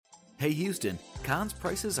Hey Houston, Conn's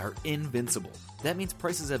prices are invincible. That means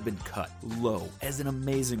prices have been cut low, as in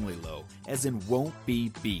amazingly low, as in won't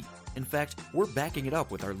be beat. In fact, we're backing it up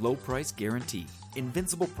with our low price guarantee.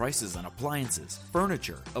 Invincible prices on appliances,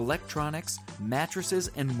 furniture, electronics, mattresses,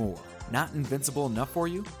 and more. Not invincible enough for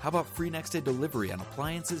you? How about free next day delivery on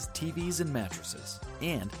appliances, TVs, and mattresses?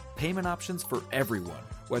 And payment options for everyone,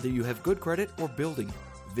 whether you have good credit or building it.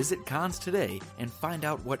 Visit Conn's today and find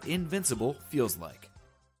out what invincible feels like.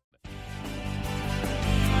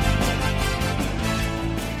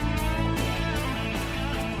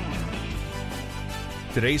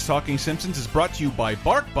 Today's Talking Simpsons is brought to you by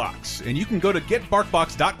BarkBox, and you can go to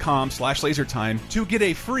getbarkbox.com/lasertime to get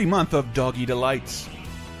a free month of doggy delights.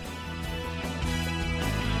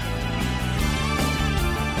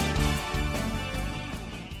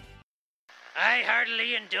 I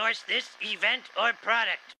heartily endorse this event or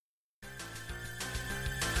product.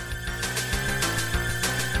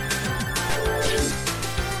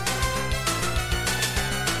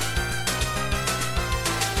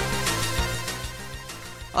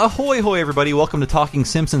 Ahoy hoy everybody, welcome to Talking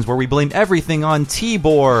Simpsons, where we blame everything on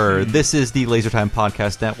Tibor. This is the LaserTime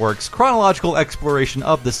Podcast Network's chronological exploration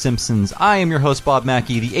of The Simpsons. I am your host, Bob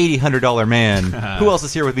Mackey, the $800 man. Who else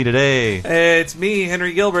is here with me today? It's me,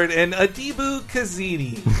 Henry Gilbert, and Adibu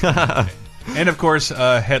Kazini. And of course,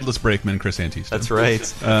 Headless Brakeman, Chris Antista. That's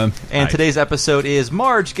right. And today's episode is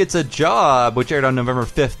Marge Gets a Job, which aired on November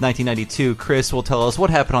 5th, 1992. Chris will tell us what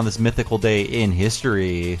happened on this mythical day in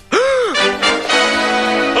history.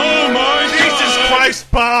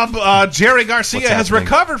 Bob, Jerry Garcia has happening?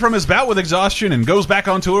 recovered from his bout with exhaustion and goes back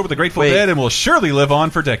on tour with the Grateful Dead and will surely live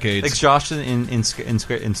on for decades. Exhaustion in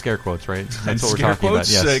scare quotes, right? That's what we're talking about.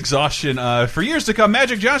 Yes. Exhaustion. For years to come,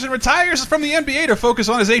 Magic Johnson retires from the NBA to focus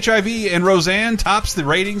on his HIV, and Roseanne tops the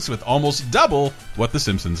ratings with almost double what The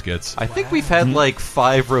Simpsons gets. I think we've had like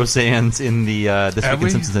 5 Roseannes in the This Week in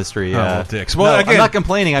Simpsons history. Oh, dicks. Well, no, again, I'm not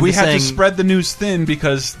complaining. We just had saying, to spread the news thin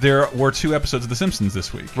because there were 2 episodes of The Simpsons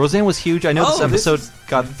this week. Roseanne was huge. I know this episode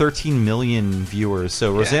got 13 million viewers,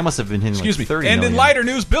 so Roseanne must have been hitting like 30 And million. in lighter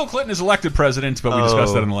news, Bill Clinton is elected president, but we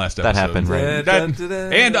discussed that in the last episode. That happened, right?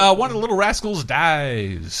 And one of the Little Rascals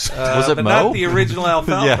dies. Was it but Mo? not the original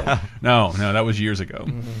Alfalfa. Yeah. No, that was years ago.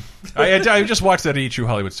 I just watched that True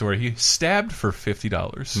Hollywood story. He stabbed for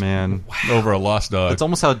 $50. Man. Over a lost dog. That's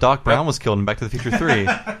almost how Doc Brown was killed in Back to the Future 3.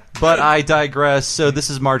 But I digress. So this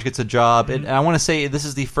is Marge Gets a Job. And I want to say this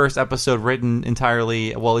is the first episode written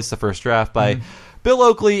entirely, well, at least the first draft, by Bill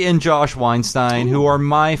Oakley and Josh Weinstein, who are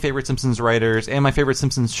my favorite Simpsons writers and my favorite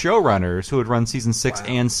Simpsons showrunners, who had run season 6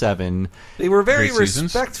 and 7. They were very Great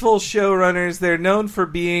seasons. respectful showrunners. They're known for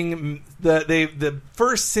being the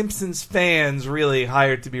first Simpsons fans really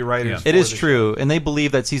hired to be writers. It is true, and they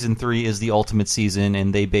believe that season 3 is the ultimate season,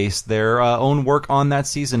 and they based their own work on that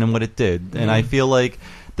season and what it did. And I feel like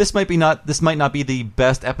this might not be the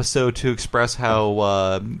best episode to express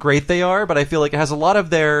how great they are, but I feel like it has a lot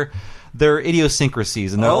of their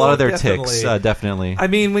idiosyncrasies and a lot of their ticks, definitely. I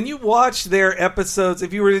mean, when you watch their episodes,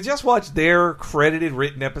 if you were to just watch their credited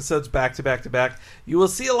written episodes back to back to back, you will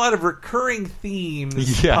see a lot of recurring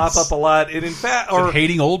themes pop up a lot. And in fact, or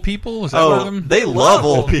hating old people? Is that one of them? They love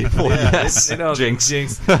old people. Yes, they know Jinx.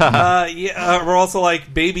 We're also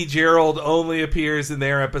like Baby Gerald only appears in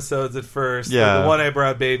their episodes at first. Yeah, the One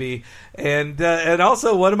Eyebrow Baby. And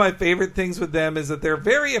also one of my favorite things with them is that they're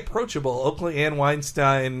very approachable. Oakley and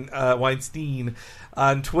Weinstein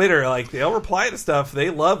on Twitter, like they'll reply to stuff. They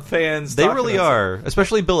love fans. They really are,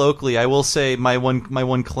 especially Bill Oakley. I will say my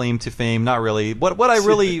one claim to fame, not really. What I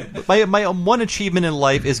really my one achievement in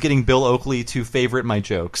life is getting Bill Oakley to favorite my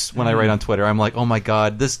jokes when I write on Twitter. I'm like, oh my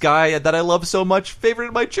god, this guy that I love so much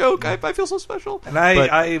favorited my joke. I feel so special. And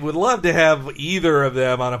I would love to have either of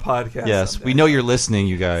them on a podcast. Yes, someday. we know you're listening,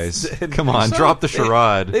 you guys. Come on, drop the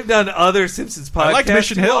charade. They've done other Simpsons podcasts. I liked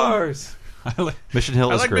Mission Hill. Ours. Mission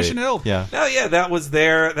Hill is great. Mission Hill. Yeah. No, yeah, that was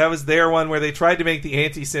their one where they tried to make the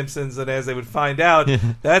anti-Simpsons, and as they would find out,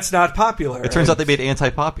 that's not popular. It turns out they made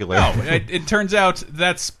anti-popular. No, it turns out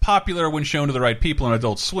that's popular when shown to the right people on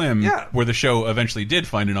Adult Swim, where the show eventually did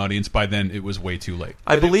find an audience. By then, it was way too late.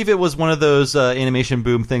 I believe it was one of those animation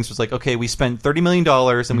boom things. Was like, okay, we spent $30 million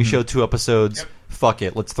and we showed 2 episodes. Fuck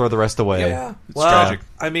it, let's throw the rest away. Yeah, it's tragic.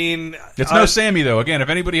 I mean, it's no Sammy though. Again, if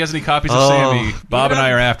anybody has any copies of Sammy, Bob and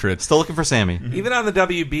I are after it. Still looking for Sammy. Even on the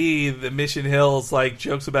WB, the Mission Hill's like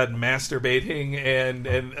jokes about masturbating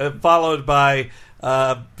and followed by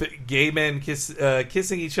gay men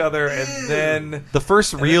kissing each other, and then the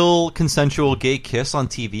first real consensual gay kiss on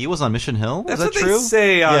TV was on Mission Hill. That's Is that what true? they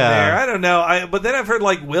say on there. I don't know. But then I've heard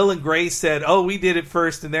like Will and Grace said, "Oh, we did it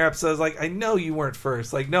first in their episode." I was like, I know you weren't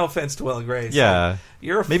first. Like, no offense to Will and Grace. Yeah, like,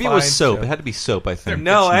 you're a maybe fine it was Soap. joke. It had to be Soap, I think.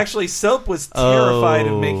 No, actually, Soap was terrified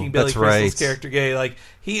of making Billy that's Crystal's right. character gay. Like,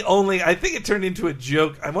 I think it turned into a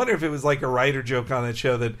joke. I wonder if it was like a writer joke on that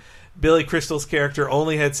show that Billy Crystal's character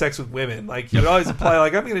only had sex with women. Like, he would always imply,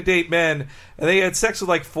 like, I'm going to date men. And they had sex with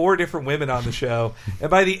like 4 different women on the show. And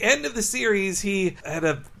by the end of the series, he had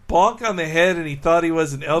a bonk on the head and he thought he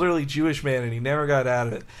was an elderly Jewish man and he never got out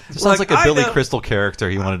of it. It sounds like a Billy Crystal character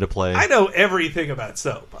he wanted to play. I know everything about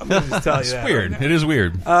Soap. I'm going to just tell you It's that. weird. Right now. It is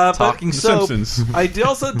weird. Talking The Soap. Simpsons. I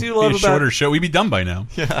also do love Be a about shorter show. We'd be done by now.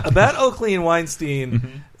 about Oakley and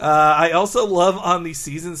Weinstein. I also love on the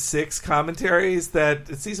season 6 commentaries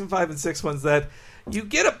that season 5 and 6 ones that you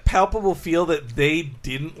get a palpable feel that they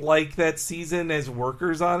didn't like that season as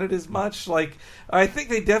workers on it as much. Like, I think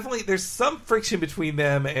they definitely, there's some friction between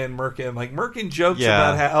them and Merkin. Like, Merkin jokes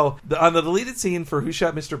about how on the deleted scene for Who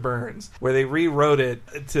Shot Mr. Burns, where they rewrote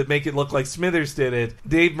it to make it look like Smithers did it,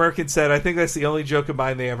 Dave Merkin said, I think that's the only joke of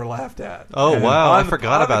mine they ever laughed at. Oh, And wow. I on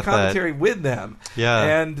forgot about the commentary with them.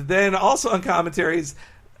 Yeah. And then also on commentaries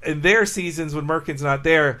in their seasons when Merkin's not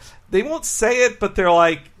there, they won't say it, but they're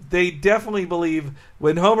like, they definitely believe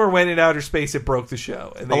when Homer went in outer space, it broke the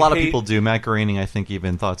show. And a lot of people do. Matt Groening, I think,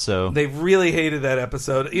 even thought so. They really hated that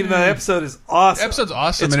episode, even though that episode is awesome. The episode's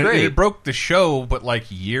awesome. It's and great. It broke the show, but like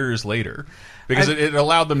years later. Because it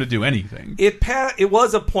allowed them to do anything. It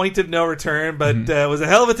was a point of no return, but it was a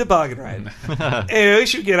hell of a toboggan ride. Anyway, we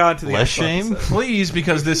should get on to the Less actual shame? episode. Please,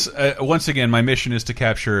 because this, once again, my mission is to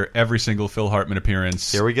capture every single Phil Hartman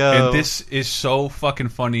appearance. Here we go. And this is so fucking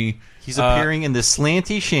funny. He's appearing in this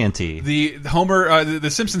slanty shanty. The Homer, the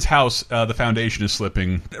Simpsons house, the foundation is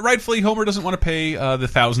slipping. Rightfully, Homer doesn't want to pay the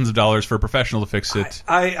thousands of dollars for a professional to fix it.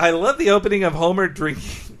 I love the opening of Homer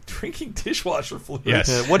drinking dishwasher fluid.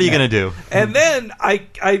 Yes. What are you going to do? And then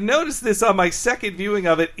I noticed this on my second viewing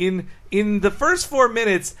of it. In the first 4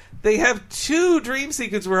 minutes, they have 2 dream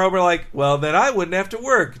sequences where Homer like, well, then I wouldn't have to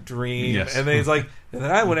work. Dream. Yes. And then he's like, and then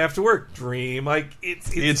I wouldn't have to work. Dream. Like, it's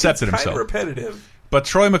incepted kind himself. of repetitive. But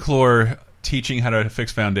Troy McClure teaching how to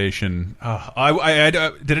fix foundation.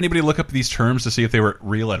 Did anybody look up these terms to see if they were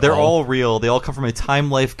real at They're all? all real. They all come from a Time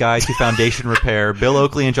Life Guide to Foundation Repair. Bill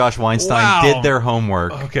Oakley and Josh Weinstein Wow. did their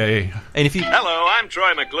homework. Okay. And if you Hello, I'm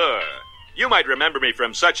Troy McClure. You might remember me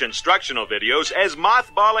from such instructional videos as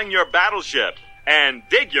mothballing your battleship and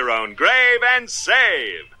dig your own grave and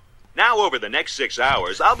save. Now, over the next 6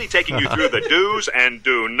 hours, I'll be taking you through the do's and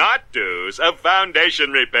do not do's of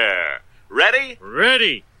foundation repair. Ready?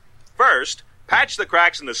 Ready. First, patch the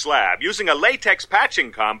cracks in the slab using a latex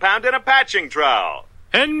patching compound and a patching trowel.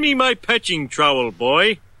 Hand me my patching trowel,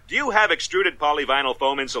 boy. Do you have extruded polyvinyl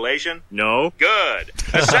foam insulation? No. Good.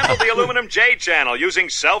 Assemble the aluminum J-channel using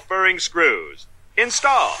self-furring screws.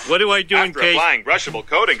 Install. What do I do in After case... applying brushable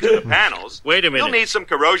coating to the panels, Wait a you'll minute. need some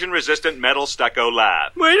corrosion-resistant metal stucco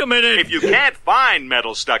lath. Wait a minute. If you can't find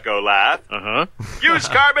metal stucco lath, Uh-huh. use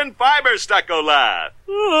carbon fiber stucco lath.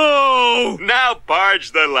 Oh! Now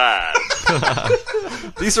barge the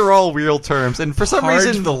lath. these are all real terms, and for some Barge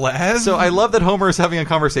reason, the lath? So I love that Homer is having a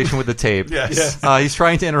conversation with the tape. Yes. He's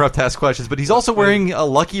trying to interrupt, ask questions, but he's also wearing a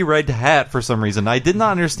lucky red hat for some reason. I did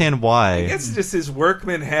not understand why. It's just his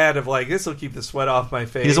workman hat of like, this will keep the sweat off my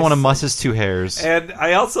face. He doesn't want to muss his 2 hairs. And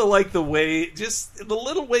I also like the way, just the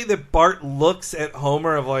little way that Bart looks at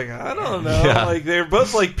Homer of like, I don't know. Yeah. Like, they're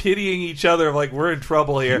both like pitying each other of like, we're in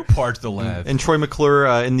trouble here. Part the lath. And Troy McClure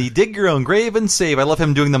in the Dig Your Own Grave and Save. I love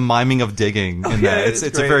him doing the miming of digging in yeah, that. it's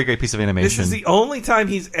It's a great. very great piece of This animation. is the only time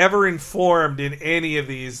he's ever informed in any of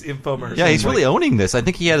these infomercials. Yeah, he's Like, really owning this. I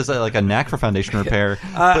think he has like a knack for foundation repair.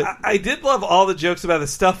 I did love all the jokes about the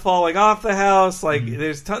stuff falling off the house. Like, Mm-hmm.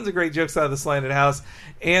 there's tons of great jokes out of the slanted house.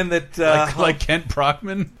 And that, like Kent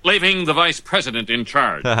Brockman. Leaving the vice president in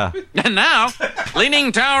charge. And now,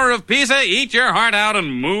 Leaning Tower of Pisa, eat your heart out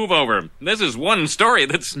and move over. This is one story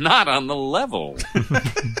that's not on the level.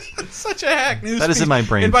 Such a hack news. That is in my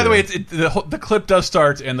brain, And by the too. way, the clip does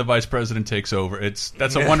start and the vice president takes over.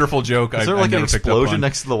 That's a wonderful joke. Is there I like an never picked up explosion on.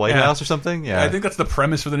 next to the White Yeah. House or something? Yeah. I think that's the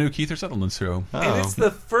premise for the new Keith or Sutherland show. and it's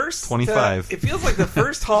the first 25. it feels like the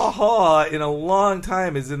first ha-ha in a long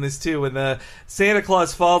time is in this too. When the Santa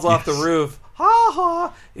Claus falls off the roof,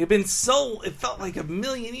 ha-ha. It felt like a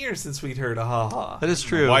million years since we'd heard a ha-ha. That is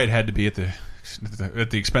true. Why it had to be at the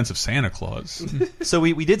at the expense of Santa Claus. So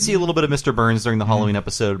we did see a little bit of Mr. Burns during the Halloween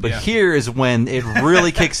episode, but here is when it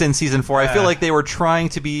really kicks in season 4. I feel like they were trying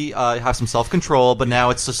to be have some self-control, but now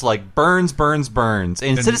it's just like Burns, Burns, Burns.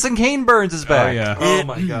 And Citizen Kane Burns is back. Oh, yeah. Oh,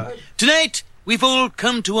 my God. Tonight, we've all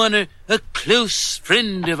come to honor a close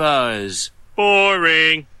friend of ours.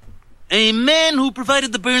 Boring. A man who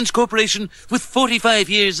provided the Burns Corporation with 45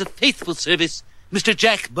 years of faithful service, Mr.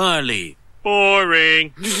 Jack Marley.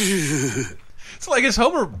 Boring. It's like, is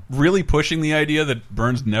Homer really pushing the idea that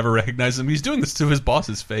Burns never recognized him? He's doing this to his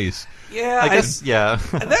boss's face. Yeah, I guess, yeah.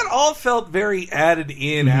 And that all felt very added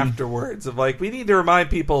in afterwards. Of like, we need to remind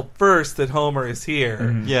people first that Homer is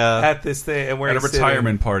here. Yeah. At this thing, and where At a he's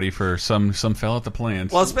retirement sitting. party for some fella at the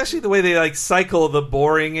plant. Well, especially the way they like cycle the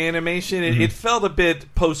boring animation, it felt a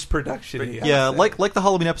bit post-production-y. Yeah, like the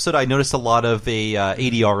Halloween episode, I noticed a lot of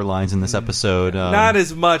ADR lines in this episode. Not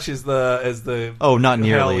as much as the oh, not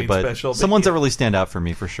nearly, Halloween but special, some ones yeah. that really stand out for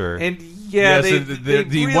me for sure. And yeah, so they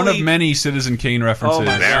the really, one of many Citizen Kane references. Oh,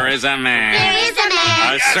 my God. There is a man. There is a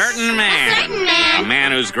man. A certain man. A certain man. A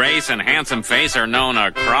man whose grace and handsome face are known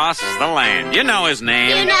across the land. You know his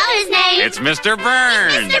name. You know his name. It's Mr.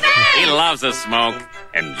 Burns. Mr. Burns. He loves a smoke,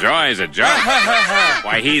 enjoys a joke.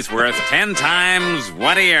 Why, he's worth 10 times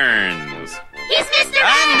what he earns. He's Mr. Burns.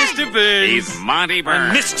 I'm Mr. Burns. He's Monty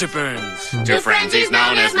Burns. I'm Mr. Burns. To friends he's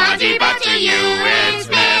known as Monty, but to you it's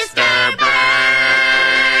Mr. Burns.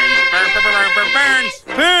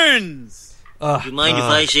 Burns! You mind if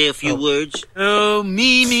I say a few words? Oh,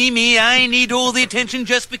 me. I need all the attention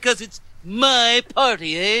just because it's my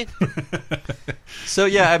party, eh? So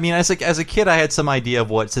yeah, I mean, as a kid, I had some idea of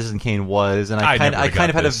what Citizen Kane was, and I kind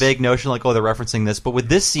of had a vague notion, like, oh, they're referencing this. But with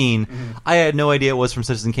this scene, I had no idea it was from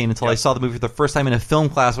Citizen Kane until I saw the movie for the first time in a film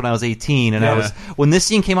class when I was 18, and when this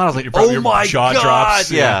scene came out, I was like, oh my jaw God!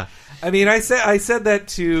 drops. Yeah. I mean, I said that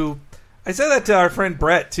to our friend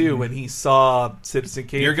Brett too when he saw Citizen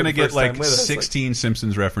Kane. You're going to get like 16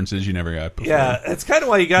 Simpsons references you never got before. Yeah, that's kind of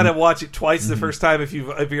why you got to watch it twice the first time if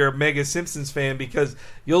you're a mega Simpsons fan, because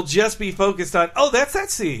you'll just be focused on, oh, that's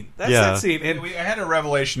that scene. That's that scene. And I had a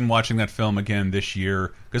revelation watching that film again this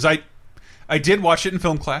year, because I did watch it in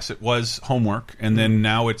film class. It was homework, and then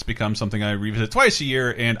now it's become something I revisit twice a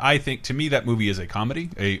year. And I think, to me, that movie is a comedy,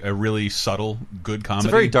 a really subtle, good comedy.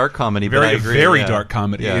 It's a very dark comedy, but I agree. Very dark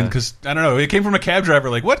comedy. Yeah. Because, I don't know, it came from a cab driver,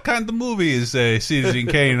 like, what kind of movie is Citizen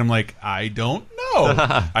Kane? And I'm like, I don't know.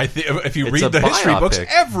 I think if you read the history books,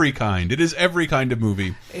 every kind. It is every kind of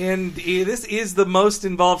movie. And this is the most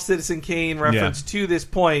involved Citizen Kane reference to this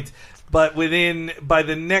point. But by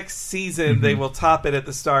the next season, they will top it at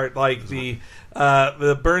the start. Like the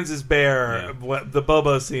Burns' bear, the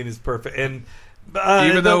Bobo scene is perfect. And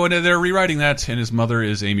even though when they're rewriting that, and his mother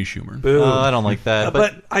is Amy Schumer. I don't like that.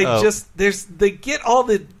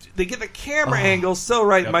 They get the camera angles so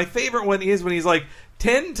right. Yep. My favorite one is when he's like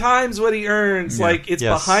 10 times what he earns. Yeah. Like it's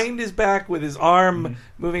behind his back with his arm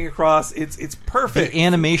moving across. It's perfect. The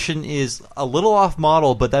animation is a little off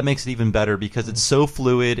model, but that makes it even better because it's so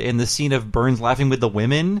fluid. And the scene of Burns laughing with the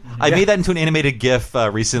women, I made that into an animated GIF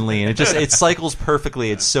recently, and it cycles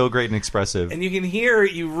perfectly. It's so great and expressive. And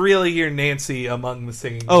you really hear Nancy among the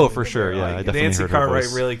singing. Oh, for sure, yeah. I definitely Nancy heard her Cartwright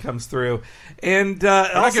voice. really comes through. And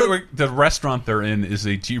also, the restaurant they're in is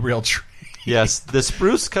a G-Rail train. Yes, the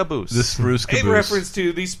Spruce Caboose. The Spruce Caboose. In reference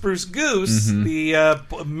to the Spruce Goose, the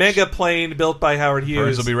mega plane built by Howard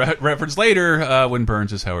Hughes. Burns will be referenced later when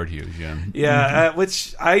Burns is Howard Hughes.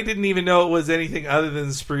 Which I didn't even know it was anything other than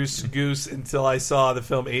the Spruce Goose until I saw the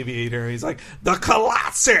film Aviator. He's like, the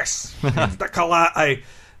Colossus!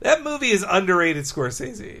 That movie is underrated,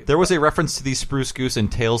 Scorsese. There was a reference to the Spruce Goose and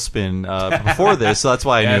Tailspin before this, so that's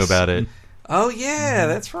why I knew about it. Oh, yeah,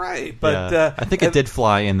 that's right. But I think it did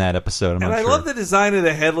fly in that episode. I'm not sure. I love the design of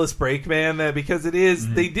the headless brakeman because it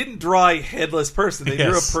is. They didn't draw a headless person. They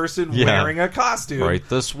drew a person wearing a costume right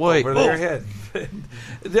this way over their head.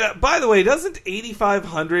 By the way, doesn't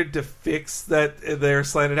 $8,500 to fix their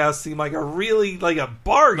slanted house seem like a bargain?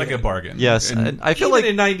 Like a bargain. Yes, and I feel even like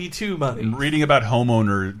in '92 money. Reading about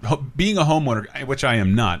being a homeowner, which I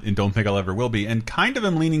am not, and don't think I'll ever will be, and kind of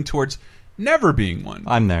am leaning towards never being one.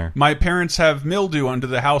 I'm there. My parents have mildew under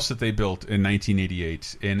the house that they built in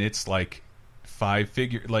 1988, and it's like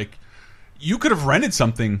 5-figure. Like, you could have rented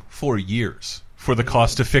something for years for the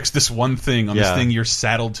cost to fix this one thing on this thing you're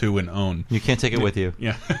saddled to and own. You can't take it with you.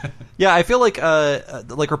 Yeah. Yeah, I feel like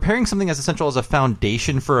repairing something as essential as a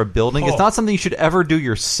foundation for a building is not something you should ever do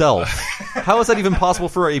yourself. How is that even possible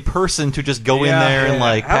for a person to just go in there and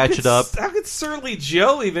patch it up? How could even Surly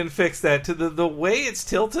Joe even fixed that to the way it's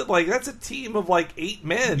tilted. Like that's a team of like 8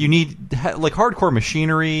 men. You need like hardcore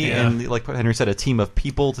machinery and like Henry said, a team of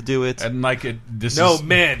people to do it. And like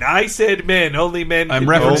men. I said men. Only men. I'm can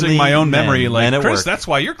do it. referencing my own memory. Like Chris, work. that's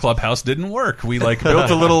why your clubhouse didn't work. We like built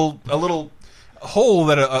a little hole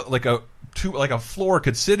that a floor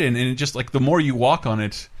could sit in, and it just like the more you walk on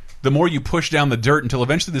it, the more you push down the dirt until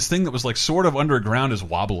eventually this thing that was like sort of underground is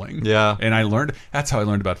wobbling. Yeah. And that's how I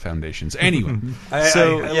learned about foundations. Anyway. I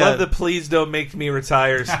love the please don't make me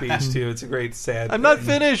retire speech too. It's a great sad I'm not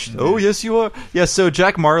finished. Oh, yes, you are. Yeah, so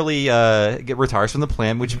Jack Marley retires from the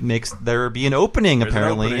plant, which makes there be an opening,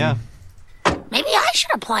 apparently. Yeah. Maybe I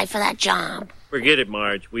should apply for that job. Forget it,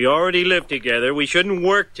 Marge. We already live together. We shouldn't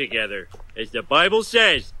work together. As the Bible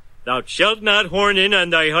says, thou shalt not horn in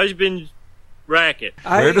on thy husband's racket.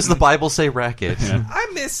 Where does the Bible say racket? I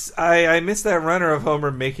miss that runner of Homer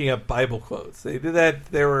making up Bible quotes. They did that.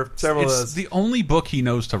 There were several of those. It's the only book he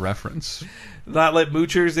knows to reference. Not let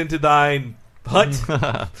moochers into thine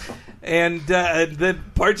hut. And then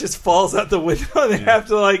Bart just falls out the window and they have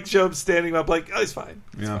to like show him standing up like, oh, he's fine.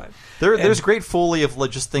 He's fine. There's great Foley of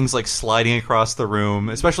just things like sliding across the room,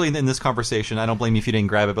 especially in this conversation. I don't blame you if you didn't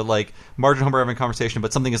grab it, but like Marge and Homer are having a conversation,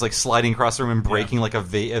 but something is like sliding across the room and breaking like a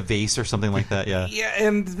vase or something like that. Yeah. Yeah,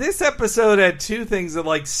 and this episode had two things that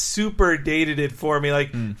like super dated it for me.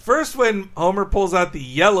 Like first when Homer pulls out the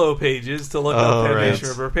yellow pages to look up Foundation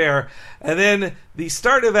of Repair, and then the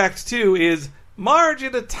start of Act 2 is Marge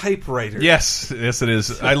in a typewriter. Yes, it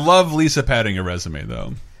is. I love Lisa padding a resume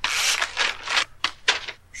though.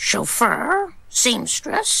 Chauffeur,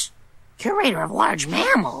 seamstress, curator of large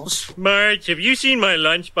mammals. Marge, have you seen my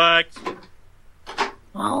lunchbox?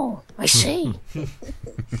 Oh, I see.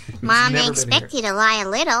 Mom, they expect you to lie a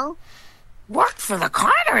little. Worked for the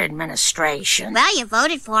Carter administration. Well, you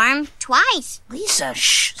voted for him twice. Lisa,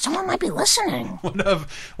 shh. Someone might be listening.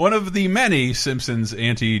 One of the many Simpsons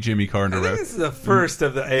anti-Jimmy Carter. I think this is the first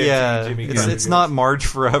of the anti-Jimmy Carter. It's not Marge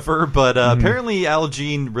forever, but apparently Al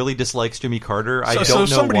Jean really dislikes Jimmy Carter. I don't know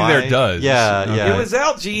somebody why. there does. Yeah. It was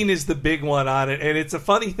Al Jean is the big one on it, and it's a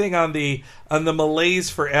funny thing on the Malaise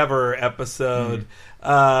Forever episode.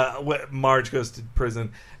 Marge goes to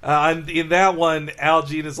prison. In that one, Al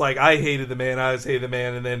Jean is like, I hated the man, I always hated the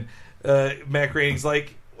man, and then Matt Groening's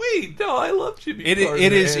like, wait, no, I love Jimmy Carter.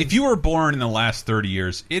 It is, if you were born in the last 30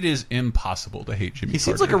 years, it is impossible to hate Jimmy Carter. He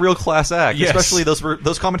seems like a real class act, yes. Especially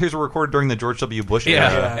those commentaries were recorded during the George W. Bush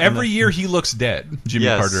era. Every year he looks dead, Jimmy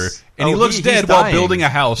Carter. And he Oh, looks dead while building a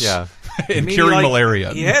house and curing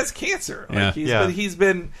malaria. He has cancer. But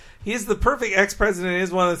he's the perfect ex-president. It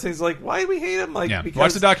is one of those things like, why do we hate him? Because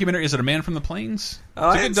watch the documentary. Is it A Man from the Plains?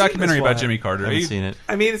 Oh, it's a good documentary about Jimmy Carter. I haven't seen it.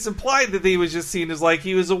 I mean, it's implied that he was just seen as like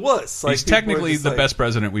he was a wuss. Like, he's technically the best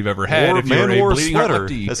president we've ever had. If you're a bleeding heart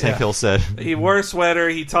lefty, as Hank Hill said. He wore a sweater.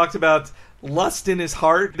 He talked about lust in his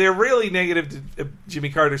heart. They're really negative to Jimmy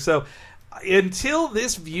Carter. So until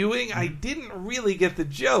this viewing, I didn't really get the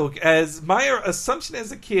joke, as my assumption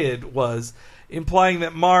as a kid was implying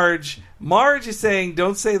that Marge is saying,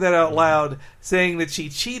 don't say that out loud, saying that she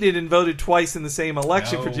cheated and voted twice in the same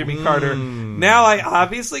election for Jimmy Carter. Now I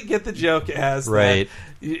obviously get the joke as that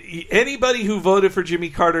anybody who voted for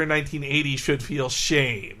Jimmy Carter in 1980 should feel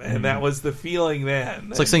shame, and that was the feeling then.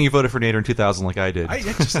 It's like saying you voted for Nader in 2000 like I did. I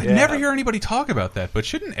never hear anybody talk about that, but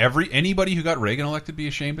shouldn't anybody who got Reagan elected be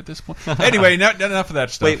ashamed at this point? Anyway, enough of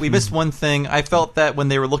that stuff. Wait, we missed one thing. I felt that when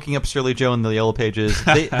they were looking up Shirley Joe in the Yellow Pages,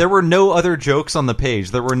 there were no other jokes on the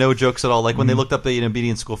page. There were no jokes at all. Like when they looked up the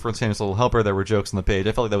obedience school for Santa's Little Helper, there were jokes on the page.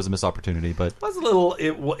 I felt like that was a missed opportunity, but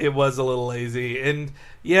it was a little lazy. And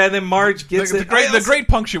then Marge gets the great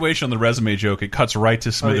punctuation on the resume joke. It cuts right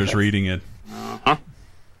to Smithers reading it. Huh?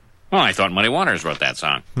 Well, I thought Muddy Waters wrote that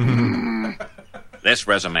song. This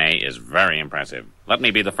resume is very impressive. Let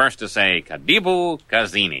me be the first to say Kadibu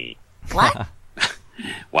Kazini. What?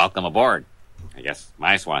 Welcome aboard. I guess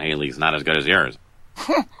my Swahili's not as good as yours.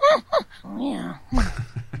 Yeah.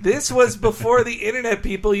 This was before the internet,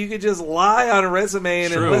 people. You could just lie on a resume,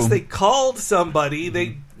 and unless they called somebody,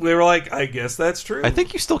 they were like, I guess that's true. I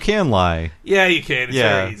think you still can lie. Yeah, you can. It's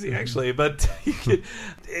very easy, actually. But you could,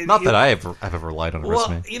 not that I've ever lied on a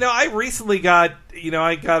resume. I recently got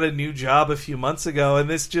a new job a few months ago, and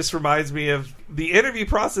this just reminds me of the interview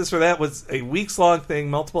process for that was a weeks-long thing,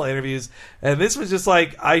 multiple interviews, and this was just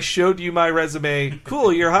like, I showed you my resume,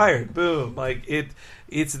 cool, you're hired, boom. Like,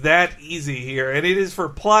 it's that easy here, and it is for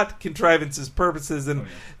plot contrivances purposes, and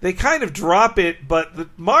they kind of drop it,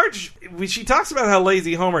 but Marge, she talks about how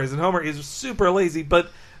lazy Homer is, and Homer is super lazy, but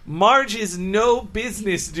Marge is no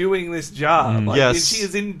business doing this job. And she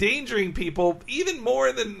is endangering people even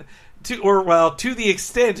more than to the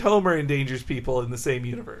extent Homer endangers people in the same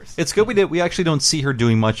universe. It's good we actually don't see her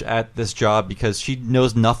doing much at this job because she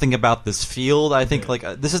knows nothing about this field. I think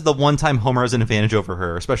this is the one time Homer has an advantage over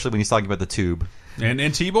her, especially when he's talking about the tube. And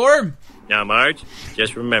Tibor? Now, Marge,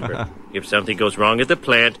 just remember, if something goes wrong at the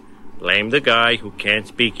plant, blame the guy who can't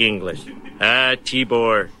speak English.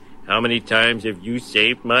 Tibor, how many times have you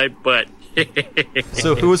saved my butt?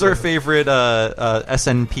 So who was our favorite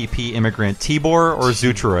SNPP immigrant, Tibor or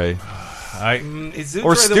Zoutroy?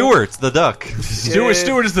 Or Stewart, the duck.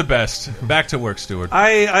 Stewart is the best. Back to work, Stewart.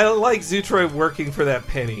 I like Zoutroy working for that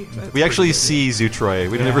penny. We actually see Zoutroy.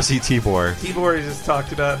 We never see Tibor. Tibor is just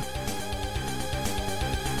talked about.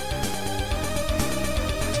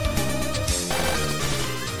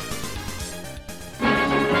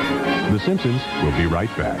 The Simpsons will be right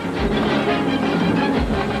back.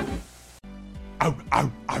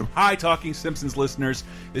 Hi, Talking Simpsons listeners.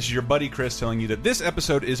 This is your buddy Chris telling you that this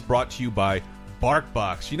episode is brought to you by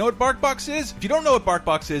BarkBox. You know what BarkBox is? If you don't know what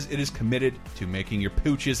BarkBox is, it is committed to making your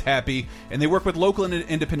pooches happy, and they work with local and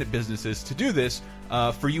independent businesses to do this.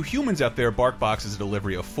 For you humans out there, BarkBox is a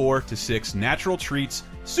delivery of 4 to 6 natural treats,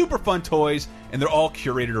 super fun toys, and they're all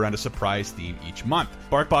curated around a surprise theme each month.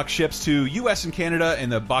 BarkBox ships to US and Canada,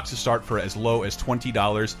 and the boxes start for as low as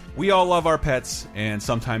 $20. We all love our pets, and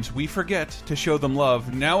sometimes we forget to show them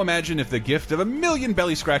love. Now imagine if the gift of 1 million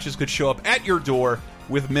belly scratches could show up at your door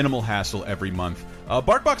with minimal hassle every month.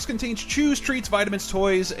 BarkBox contains chews, treats, vitamins,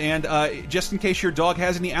 toys, and just in case your dog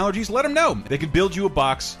has any allergies, let them know. They can build you a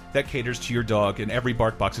box that caters to your dog, and every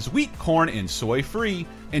BarkBox is wheat, corn, and soy-free.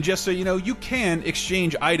 And just so you know, you can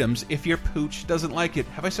exchange items if your pooch doesn't like it.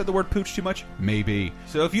 Have I said the word pooch too much? Maybe.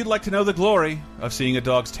 So if you'd like to know the glory of seeing a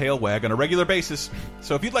dog's tail wag on a regular basis,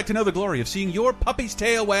 your puppy's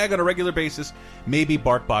tail wag on a regular basis, maybe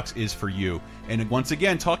BarkBox is for you. And once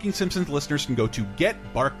again, Talking Simpsons listeners can go to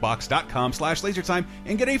getbarkbox.com/lasertime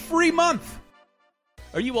and get a free month.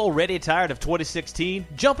 Are you already tired of 2016?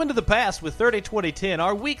 Jump into the past with 30-2010,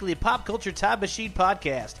 our weekly pop culture time machine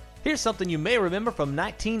podcast. Here's something you may remember from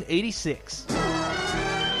 1986.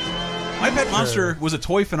 My Pet Monster was a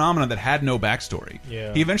toy phenomenon that had no backstory.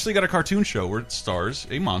 Yeah. He eventually got a cartoon show where it stars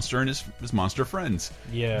a monster and his monster friends.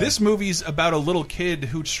 Yeah. This movie's about a little kid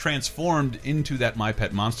who's transformed into that My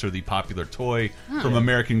Pet Monster, the popular toy from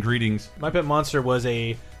American Greetings. My Pet Monster was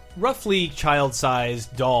a roughly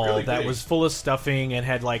child-sized doll Really that big. was full of stuffing and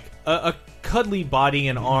had like a cuddly body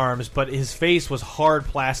and arms, but his face was hard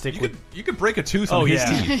plastic. You could break a tooth on his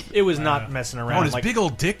teeth. It was not messing around. On his big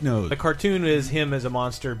old dick nose. The cartoon is him as a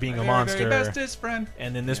monster being a monster. Very bestest friend.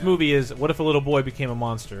 And then this movie is, what if a little boy became a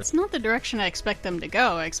monster? It's not the direction I expect them to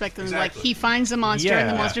go. I expect them Exactly. like he finds the monster and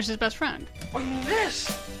the Yeah. monster's his best friend.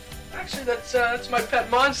 This? Actually, that's my pet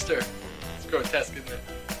monster. It's grotesque, isn't it?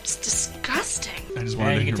 It's disgusting. I just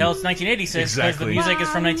Yeah, you can tell it's 1986 because the music is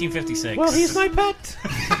from 1956. Well, he's my pet.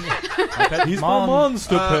 He's my Mom.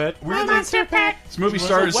 monster pet. My monster pet. This movie Was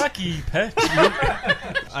stars a wacky pet.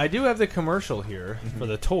 I do have the commercial here for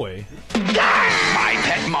the toy. My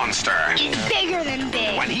Pet Monster. He's bigger than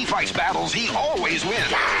big. When he fights battles, he always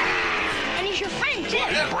wins. And he's your friend, too.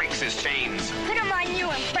 He breaks his chains. Put him on you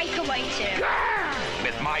and break away, too.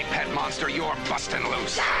 With My Pet Monster, you're busting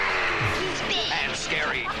loose. He's big. And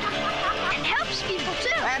scary. And helps people,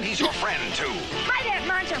 too. And he's your friend, too. My pet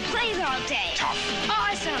monster plays all day. Tough.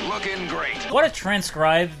 Awesome. Looking great. Want to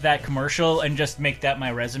transcribe that commercial and just make that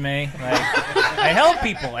my resume? Like, I help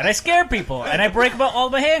people, and I scare people, and I break all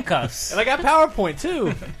my handcuffs. And I got PowerPoint,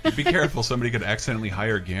 too. Be careful, somebody could accidentally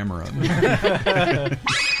hire Gamera.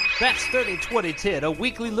 That's 30-2010, a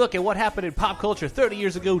weekly look at what happened in pop culture 30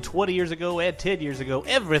 years ago, 20 years ago, and 10 years ago,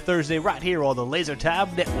 every Thursday right here on the Laser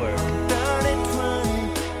Time Network.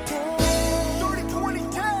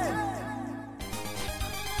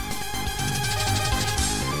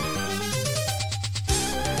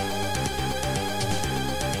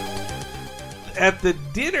 At the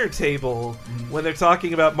dinner table, when they're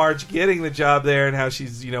talking about Marge getting the job there and how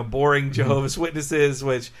she's, boring Jehovah's Witnesses,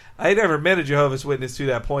 which I never met a Jehovah's Witness to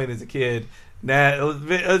that point as a kid.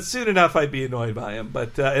 Soon enough I'd be annoyed by him.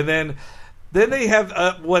 But and then they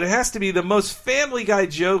have what has to be the most Family Guy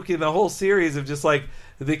joke in the whole series of just like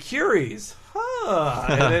the Curies.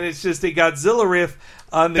 And then it's just a Godzilla riff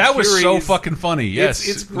on the That was Curies. so fucking funny. Yes,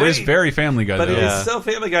 it's great. It is very Family Guy. But though. it is so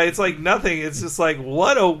Family Guy. It's like nothing. It's just like,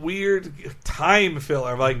 what a weird time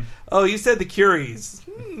filler. Like, oh, you said the Curies.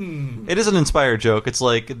 It is an inspired joke. It's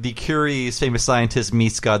like the Curies famous scientist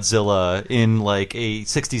meets Godzilla in like a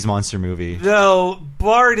 60s monster movie. No,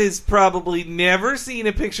 Bart has probably never seen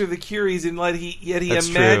a picture of the Curies, and yet he That's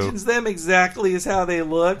imagines them exactly as how they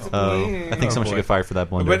looked. I think someone should get fired for that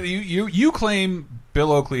blunder. But you claim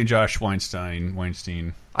Bill Oakley and Josh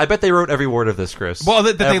Weinstein. I bet they wrote every word of this, Chris. Well,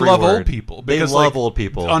 that they Every love word. old people. They Because, love like, old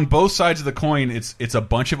people. On both sides of the coin, it's a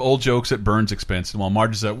bunch of old jokes at Burns' expense. And while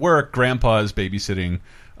Marge is at work, Grandpa's babysitting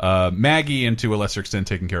Maggie and to a lesser extent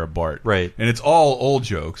taking care of Bart. Right. And it's all old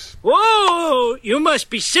jokes. Whoa! You must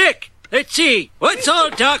be sick. Let's see. What's all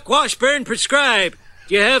Doc Washburn prescribe?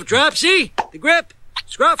 Do you have dropsy, the grip,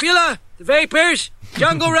 scrofula, the vapors,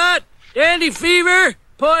 jungle rot, dandy fever,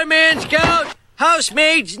 poor man's gout,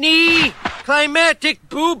 housemaid's knee, climatic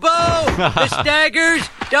bubo, the staggers,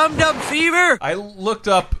 dum-dum fever? I looked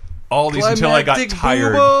up all these until I got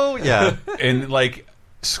tired. Bubo? Yeah. And, like,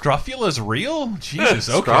 scrofula's real? Jesus,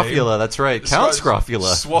 okay. Scrofula, that's right. Count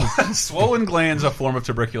Scrofula. Swollen glands, a form of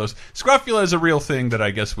tuberculosis. Scrofula is a real thing that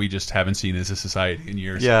I guess we just haven't seen as a society in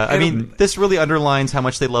years. Yeah, I mean, this really underlines how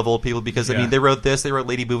much they love old people because, I mean, they wrote this, they wrote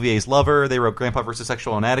Lady Bouvier's Lover, they wrote Grandpa versus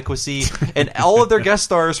Sexual Inadequacy, and all of their guest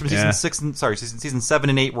stars from season 7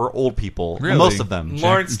 and 8 were old people. Really? Most of them.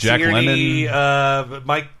 Lawrence Jack Tierney,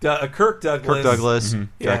 Kirk Douglas.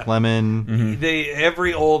 Jack Lemmon.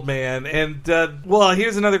 Every old man. And, well,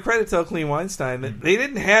 here's another credit to Oakley and Weinstein. They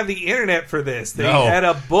didn't have the internet for this. They had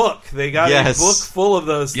a book. They got a book full of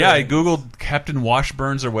those things. Yeah, I Googled Captain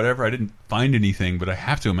Washburns or whatever. I didn't find anything, but I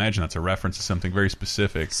have to imagine that's a reference to something very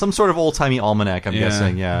specific. Some sort of old-timey almanac, I'm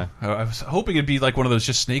guessing, yeah. I was hoping it'd be like one of those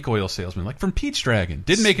just snake oil salesmen, like from Peach Dragon.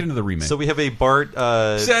 Didn't make it into the remake. So we have a Bart...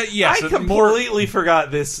 I completely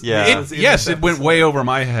forgot this. Yeah. It went way over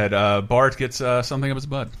my head. Bart gets something up his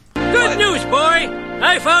butt. Good news, boy!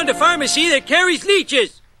 I found a pharmacy that carries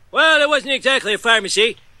leeches. Well, it wasn't exactly a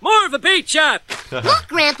pharmacy. More of a bait shop. Look,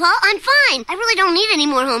 Grandpa, I'm fine. I really don't need any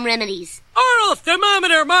more home remedies. Oral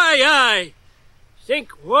thermometer, my eye.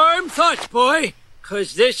 Think warm thoughts, boy,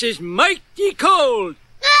 'cause this is mighty cold.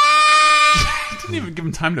 Didn't even give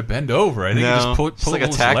him time to bend over. I think he just pulled like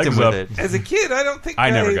his attacked legs him with up. it. As a kid, I don't think I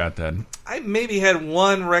never got that. I maybe had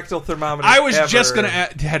one rectal thermometer. I was ever. just gonna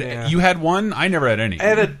add. You had one. I never had any.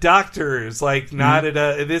 At a doctor's, like not at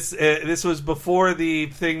a this was before the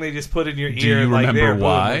thing they just put in your ear. Do you like, remember there, boom,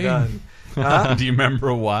 why? we're done. Huh? Do you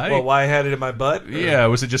remember why? Well, why I had it in my butt? Yeah,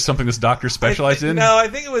 was it just something this doctor specialized in? No, I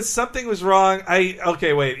think it was something was wrong.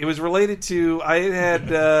 It was related to I had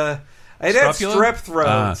strep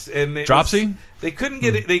throat and dropsy. They couldn't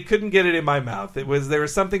get it. They couldn't get it in my mouth. There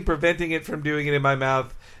was something preventing it from doing it in my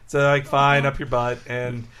mouth. So like, fine, up your butt.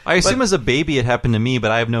 And I assume as a baby it happened to me,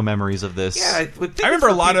 but I have no memories of this. Yeah, I remember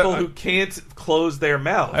a lot of people who can't close their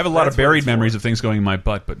mouth. I have a lot of buried memories of things going in my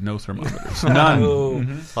butt, but no thermometers.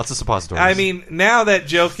 None. Lots of suppositories. I mean, now that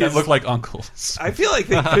joke that look like uncles. I feel like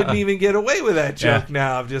they couldn't even get away with that joke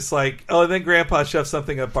now. Of just like, and then Grandpa shoved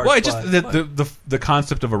something up Bart's butt. The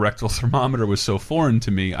concept of a rectal thermometer was so foreign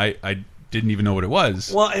to me. I didn't even know what it was.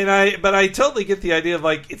 Well, but I totally get the idea of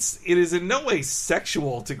like it is in no way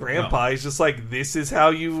sexual to Grandpa. He's just like, this is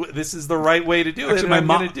the right way to do it, and I'm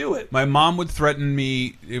going to do it. My mom would threaten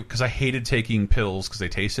me because I hated taking pills because they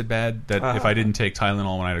tasted bad. That if I didn't take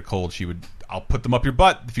Tylenol when I had a cold, I'll put them up your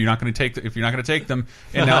butt if you're not going to take them.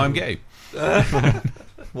 And now I'm gay.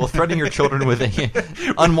 Well, threatening your children with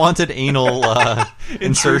unwanted anal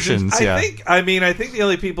insertions. I think the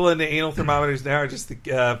only people into anal thermometers now are just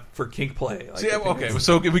for kink play. Like,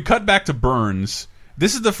 so if we cut back to Burns,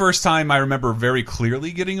 this is the first time I remember very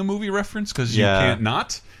clearly getting a movie reference because you can't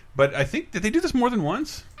not. But I think did they do this more than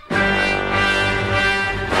once? Yeah,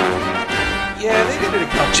 they did it a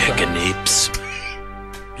couple Jackanapes,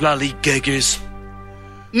 lollygaggers,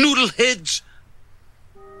 noodleheads.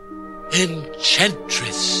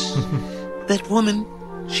 Enchantress. That woman,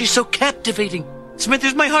 she's so captivating.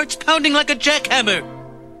 Smithers, my heart's pounding like a jackhammer.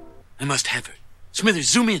 I must have her. Smithers,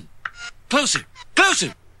 zoom in. Closer,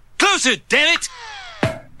 closer, closer, damn it!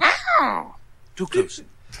 Ow! Too close.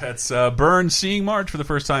 That's Burns seeing Marge for the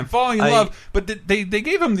first time, falling in love. But they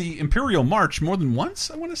gave him the Imperial March more than once,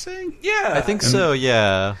 I want to say. Yeah. I think so,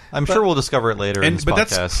 yeah. I'm sure we'll discover it later in this podcast.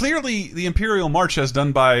 That's clearly the Imperial March as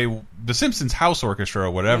done by the Simpsons House Orchestra or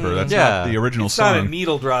whatever. That's not the original song. It's not a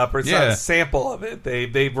needle drop or it's not a sample of it.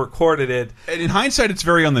 They've recorded it. And in hindsight, it's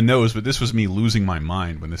very on the nose, but this was me losing my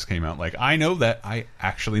mind when this came out. Like, I know that. I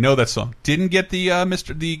actually know that song. Didn't get the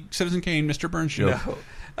Citizen Kane, Mr. Burns joke. No.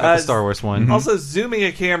 The Star Wars one. Also, zooming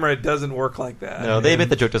a camera doesn't work like that. No, they admit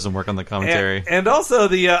the joke doesn't work on the commentary. And also,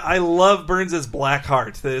 I love Burns' black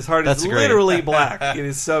heart. His heart is literally black. It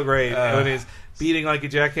is so great when he's beating like a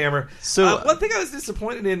jackhammer. So one thing I was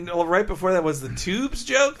disappointed in right before that was the tubes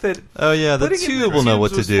joke. That the tube will know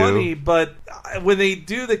what to do. Funny, but when they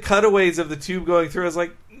do the cutaways of the tube going through, I was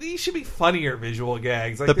like, these should be funnier visual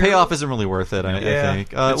gags. Like, the payoff isn't really worth it, I think.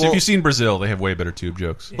 If you've seen Brazil, they have way better tube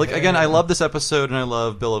jokes. Like, again, I love this episode, and I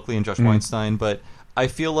love Bill Oakley and Josh Weinstein, but I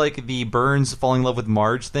feel like the Burns falling in love with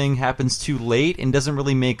Marge thing happens too late and doesn't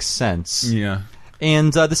really make sense. Yeah.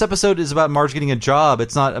 And this episode is about Marge getting a job.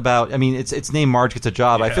 It's not about. I mean, it's named Marge Gets a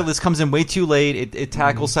Job. I feel this comes in way too late. It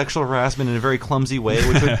tackles sexual harassment in a very clumsy way.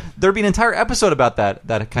 Which there'd be an entire episode about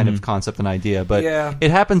that kind of concept and idea. But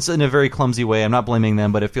it happens in a very clumsy way. I'm not blaming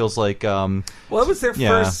them, but it feels like. Well, it was their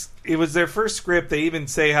first. It was their first script. They even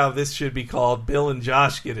say how this should be called Bill and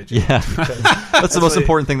Josh Get a Job. Yeah. That's the most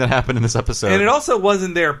important thing that happened in this episode. And it also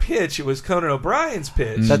wasn't their pitch. It was Conan O'Brien's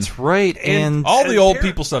pitch. That's right. And all the old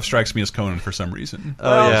people stuff strikes me as Conan for some reason.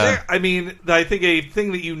 I mean, I think a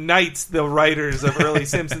thing that unites the writers of early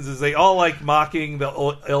Simpsons is they all like mocking the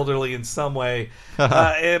elderly in some way.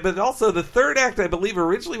 But also, the third act, I believe,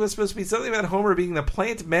 originally was supposed to be something about Homer being the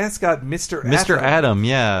plant mascot, Mr. Adam,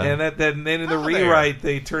 yeah. And then in the rewrite,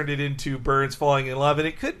 they turned it into Burns falling in love. And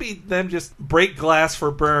it could be them just break glass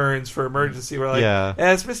for Burns for emergency. We're like,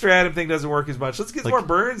 this Mr. Adam thing doesn't work as much. Let's get more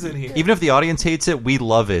Burns in here. Even if the audience hates it, we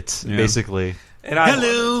love it, basically. And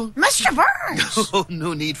Hello, Mr. Burns. Oh,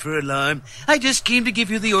 no need for alarm. I just came to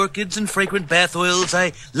give you the orchids and fragrant bath oils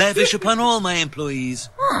I lavish upon all my employees.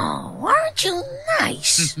 Oh, aren't you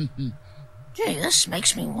nice? Gee, this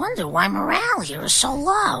makes me wonder why morale here is so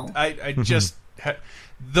low. I just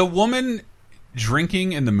the woman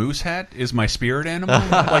drinking in the moose hat is my spirit animal.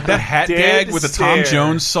 Like that hat Dead gag with the stare. Tom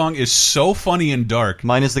Jones song is so funny and dark.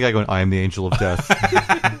 Mine is the guy going, "I am the angel of death,"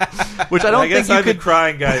 which I don't guess think you I'm could. the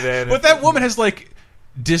crying guy then. But that woman has like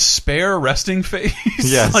despair resting face.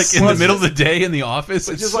 Yes. Like in the middle of the day in the office.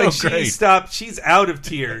 It's just so like great. she's out of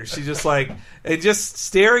tears. She's just like and just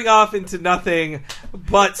staring off into nothing,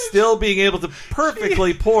 but still being able to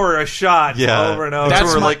perfectly pour a shot over and over.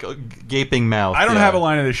 That's like gaping mouth. I don't have a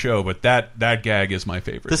line of the show, but that gag is my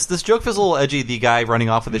favorite. This joke feels a little edgy. The guy running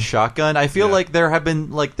off with his shotgun. I feel like there have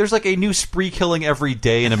been there's like a new spree killing every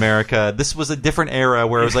day in America. This was a different era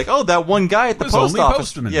where it was like, oh, that one guy at the post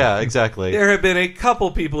office. Postman. Yeah, exactly. There have been a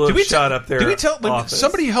couple people who have shot up there. Did we tell? Office.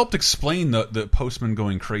 Somebody helped explain the postman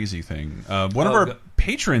going crazy thing. One of our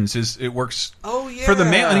patrons works for the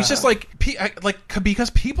mail, and he's just like because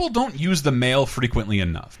people don't use the mail frequently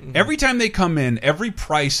enough. Every time they come in, every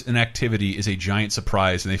price and activity is a giant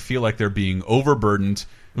surprise, and they feel like they're being overburdened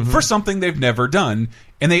for something they've never done.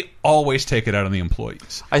 And they always take it out on the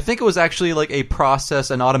employees. I think it was actually like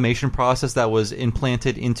an automation process that was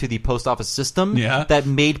implanted into the post office system that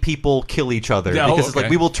made people kill each other. Because it's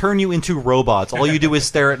like, we will turn you into robots. All you do is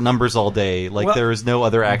stare at numbers all day. Like, there is no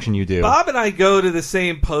other action you do. Bob and I go to the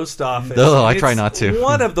same post office. Oh, I try not to.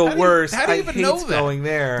 One of the worst. How do you even hate know that? going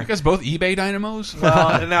there. You guys both eBay dynamos? Well,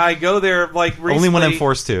 and I go there like recently. Only when I'm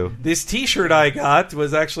forced to. This T-shirt I got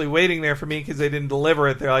was actually waiting there for me because they didn't deliver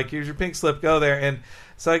it. They're like, here's your pink slip, go there. And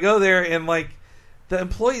so I go there, and like the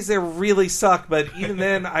employees there really suck. But even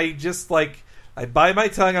then, I just I bite my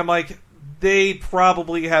tongue. I'm like, they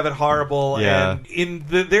probably have it horrible. Yeah. And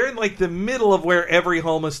they're in like the middle of where every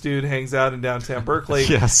homeless dude hangs out in downtown Berkeley.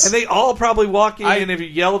 Yes. And they all probably walk in and have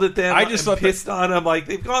yelled at them. I just and pissed on them. Like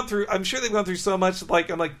they've gone through. I'm sure they've gone through so much.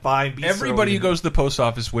 Like I'm like, fine. Be Everybody who goes to the post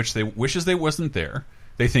office wishes they wasn't there.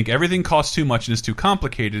 They think everything costs too much and is too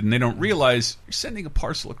complicated, and they don't realize you're sending a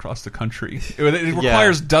parcel across the country. It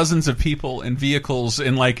requires dozens of people and vehicles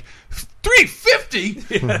and like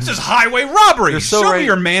 $350. That's just highway robbery. Show me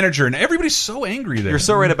your manager, and everybody's so angry there. You're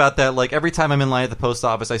so right about that. Like every time I'm in line at the post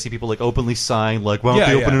office, I see people like openly sign, like, "Why don't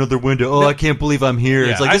they open another window? Oh, I can't believe I'm here."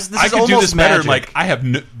 It's like this I is could do almost this better. magic. Like I have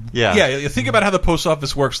no. Yeah. Think about how the post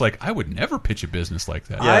office works. Like I would never pitch a business like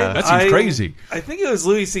that. Yeah. That seems crazy. I think it was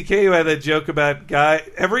Louis C.K. who had that joke about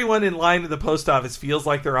everyone in line at the post office feels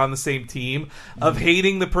like they're on the same team of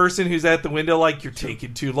hating the person who's at the window, like you're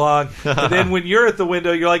taking too long. But then when you're at the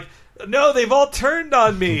window, you're like, no, they've all turned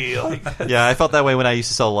on me. Yeah, I felt that way when I used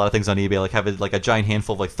to sell a lot of things on eBay, like have a giant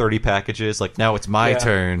handful of like 30 packages. Like now it's my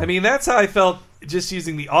turn. I mean, that's how I felt just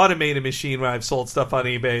using the automated machine when I've sold stuff on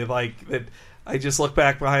eBay. Like that, I just look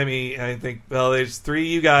back behind me and I think, well, there's 3 of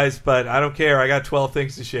you guys, but I don't care. I got 12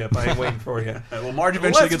 things to ship. I ain't waiting for you. Well, Marge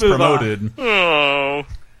eventually gets promoted. Oh.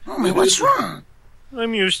 Homie, what's wrong?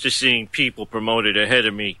 I'm used to seeing people promoted ahead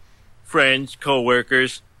of me. Friends,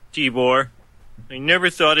 co-workers, Tibor. I never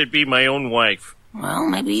thought it'd be my own wife. Well,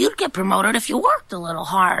 maybe you'd get promoted if you worked a little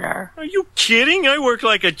harder. Are you kidding? I work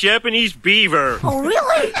like a Japanese beaver. Oh,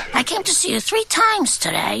 really? I came to see you 3 times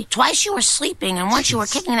today. Twice you were sleeping, and once you were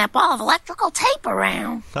kicking that ball of electrical tape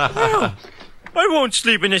around. Oh, I won't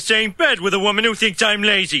sleep in the same bed with a woman who thinks I'm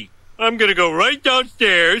lazy. I'm gonna go right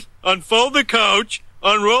downstairs, unfold the couch,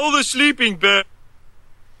 unroll the sleeping bag.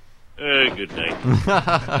 Good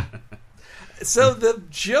night. So the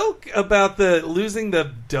joke about the losing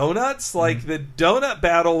the donuts, like the donut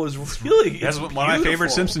battle, was really That's one of my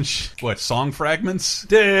favorite Simpsons. Song fragments?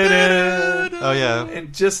 Oh yeah,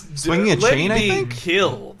 and just swinging a Lenny chain. I being think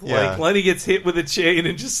killed. Yeah. Like Lenny gets hit with a chain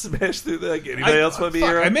and just smashed through the. Like, anybody else want to be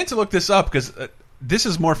here? I meant to look this up because this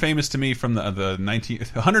is more famous to me from the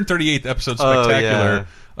 138th episode Spectacular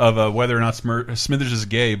of whether or not Smithers is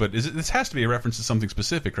gay. But this has to be a reference to something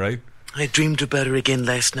specific, right? I dreamed about her again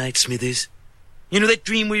last night, Smithers. You know that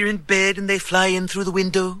dream where you're in bed and they fly in through the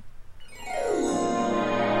window?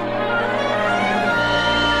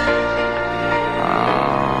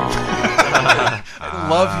 I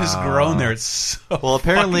love his groan there. It's so well,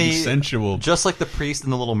 apparently fucking sensual. Just like the priest in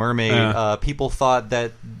The Little Mermaid, people thought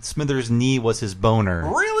that Smithers' knee was his boner.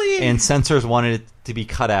 Really? And censors wanted it to be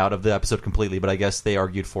cut out of the episode completely, but I guess they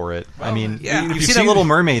argued for it. I mean, you've seen that Little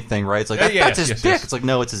Mermaid thing, right? It's like, that's his dick. It's like,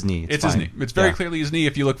 no, it's his knee. It's his knee. It's very clearly his knee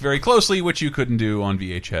if you look very closely, which you couldn't do on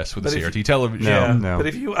VHS with the CRT television. No. But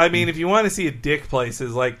if you want to see a dick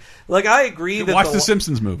places, like I agree that watch the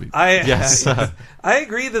Simpsons movie. Yes. I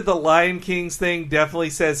agree that the Lion King's thing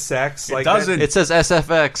definitely says sex. It doesn't. It says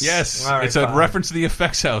SFX. Yes. Right, it's a reference to the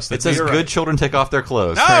effects house. It says good children take off their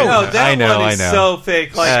clothes. No, that one is so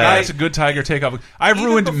fake. Like, that's a good tiger take off. I've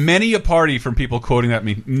ruined many a party from people quoting that at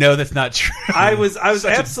me. No, that's not true. I was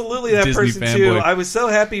absolutely that Disney person fanboy. too. I was so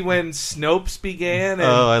happy when Snopes began. And,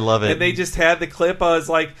 I love it. And they just had the clip. I was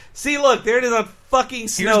like, see, look, there it is on fucking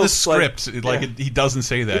Snopes. Here's the script. He doesn't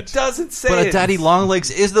say that. It doesn't say But it. a daddy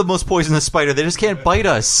longlegs is the most poisonous spider. They just can't bite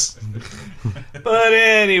us. But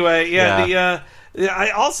anyway, I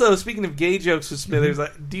also, speaking of gay jokes with Smithers,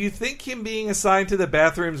 do you think him being assigned to the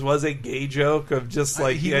bathrooms was a gay joke of just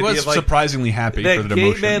like he the idea was of, like, surprisingly happy that for the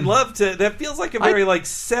gay demotion. men love to? That feels like a very like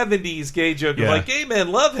 70s gay joke of like gay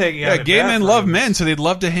men love hanging out. Yeah, in gay men bathrooms. love men, so they'd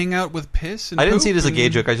love to hang out with piss. And I didn't see it as a poop gay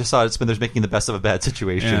and- joke. I just saw it Smithers making the best of a bad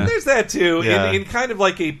situation. Yeah. There's that too, Yeah. in kind of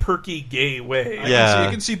like a perky gay way. I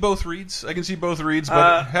can see both reads.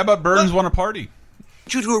 But how about Burns want a party?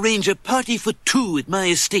 You to arrange a party for two at my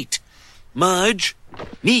estate. Marge,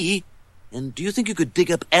 me, and do you think you could dig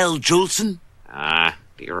up Al Jolson?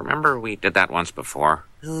 Do you remember we did that once before?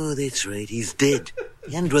 Oh, that's right. He's dead.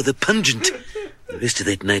 And rather pungent. The rest of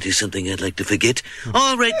that night is something I'd like to forget.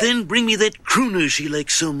 All right, then. Bring me that crooner she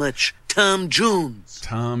likes so much. Tom Jones.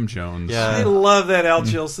 Tom Jones. Yeah. I love that Al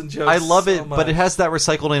Jolson joke. I love so it, much. but it has that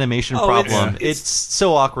recycled animation problem. It's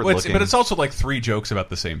so awkward looking. But it's also like three jokes about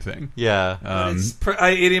the same thing. Yeah.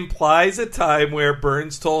 It implies a time where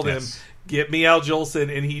Burns told him, "Get me Al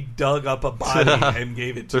Jolson," and he dug up a body and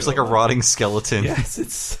gave it to There's him. like a rotting skeleton. Yes,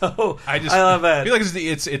 it's so. I love that. I feel like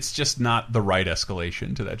it's just not the right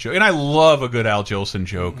escalation to that joke, and I love a good Al Jolson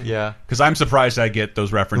joke. Yeah, because I'm surprised I get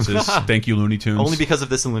those references. Thank you, Looney Tunes. Only because of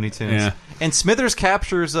this in Looney Tunes. Yeah. And Smithers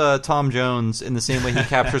captures Tom Jones in the same way he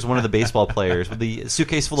captures one of the baseball players with the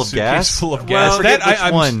suitcase full of gas. Full of gas. I forget which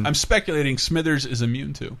I'm one. speculating Smithers is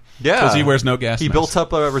immune to. Yeah, because he wears no gas. He mask. built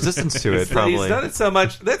up a resistance to it. Probably He's done it so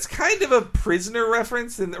much. That's kind of a Prisoner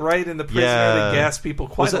reference, in the Prisoner, they gas people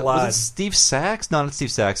quite a lot. Was it Steve Sachs? Not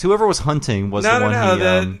Steve Sachs. Whoever was hunting was No, the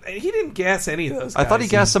one he didn't gas any of those guys. I thought he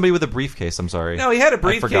gassed somebody with a briefcase. I'm sorry. No, he had a I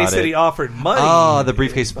briefcase forgot that it. he offered money. Oh, the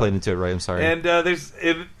briefcase played into it, right? I'm sorry. And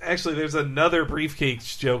there's another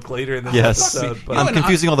briefcase joke later in this yes, episode. But I'm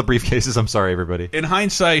confusing all the briefcases. I'm sorry, everybody. In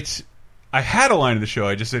hindsight, I had a line in the show,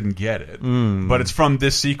 I just didn't get it. But it's from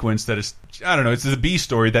this sequence that is, I don't know, it's the B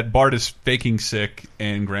story that Bart is faking sick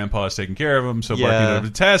and Grandpa is taking care of him, so Bart can go to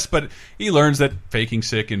the test, but he learns that faking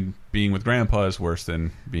sick and being with Grandpa is worse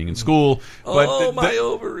than being in school. But my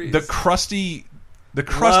ovaries. The crusty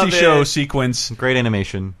show sequence. Great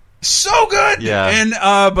animation. So good! Yeah. And,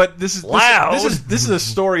 but this is a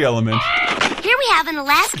story element. Here we have an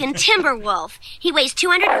Alaskan timber wolf. He weighs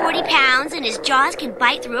 240 pounds and his jaws can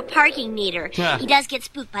bite through a parking meter. Yeah. He does get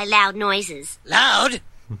spooked by loud noises. Loud?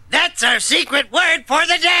 That's our secret word for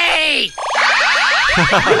the day!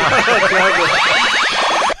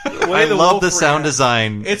 I love the sound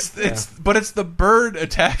design. But it's the bird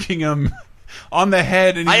attacking him on the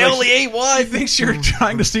head. And I only ate one. He thinks you're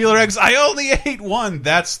trying to steal her eggs. I only ate one.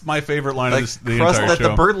 That's my favorite line of the entire show.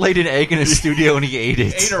 The bird laid an egg in his studio and he ate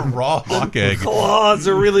it. Ate a raw hawk egg. Claws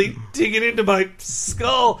are really digging into my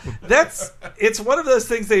skull. It's one of those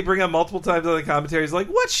things they bring up multiple times on the commentaries. Like,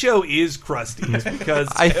 what show is Krusty's? Because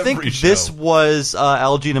I think this was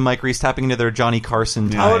Al Jean and Mike Reese tapping into their Johnny Carson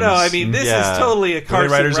times. Oh no, I mean this is totally a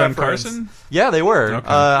Carson writers on reference. Carson? Yeah, they were. Okay.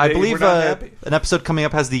 I They believe were not happy. an episode coming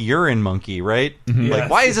up has the urine monkey, right? Mm-hmm. Yes. Like,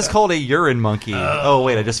 why is this called a urine monkey? Oh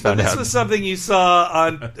wait, I just found This out. was something you saw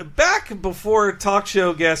on back before talk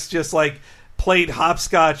show guests just like played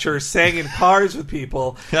hopscotch or sang in cars with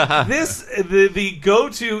people. The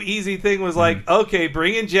go-to easy thing was like, okay,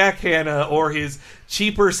 bring in Jack Hanna or his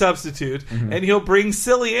cheaper substitute, and he'll bring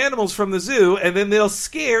silly animals from the zoo, and then they'll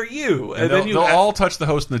scare you. And then they'll all touch the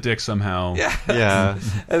host in the dick somehow. Yeah.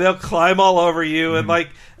 And they'll climb all over you. And like,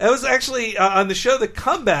 it was actually on the show The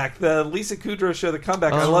Comeback, the Lisa Kudrow show The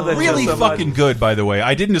Comeback. I love that really show so fucking much. good, by the way.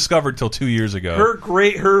 I didn't discover it till 2 years ago.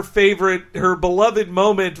 Her beloved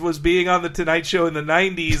moment was being on the Tonight Show in the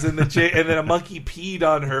 90s, and then a monkey peed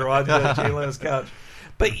on her on Jay Leno's couch.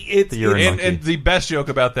 But and the best joke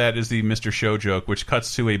about that is the Mr. Show joke, which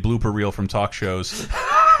cuts to a blooper reel from talk shows.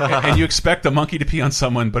 And you expect a monkey to pee on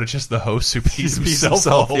someone, but it's just the host who pees himself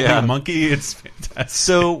holding a monkey. It's fantastic.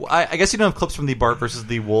 So I guess you don't have clips from the Bart versus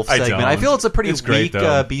the Wolf I segment. don't. I feel it's a pretty It's great, weak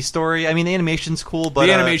though. B story. I mean, the animation's cool, but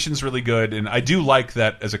the animation's really good, and I do like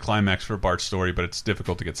that as a climax for Bart's story, but it's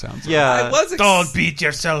difficult to get sounds. Yeah. Don't beat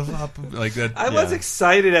yourself up like that. I was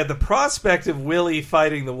excited at the prospect of Willie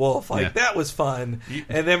fighting the wolf. That was fun.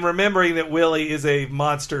 And then remembering that Willie is a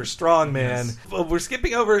monster strongman. Well, we're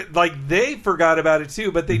skipping over, like, they forgot about it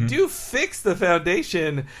too, but they do fix the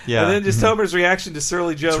foundation. Yeah. And then just Homer's reaction to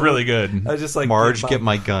Surly Joe. It's really good. I was just like, Marge, get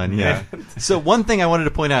my gun. Yeah. So one thing I wanted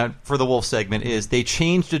to point out for the Wolf segment is they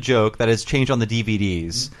changed a joke that has changed on the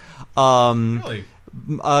DVDs. Really?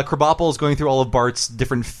 Krabappel is going through all of Bart's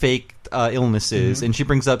different fake illnesses, and she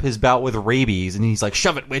brings up his bout with rabies, and he's like,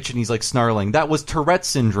 "Shove it, witch!" and he's like snarling. That was Tourette's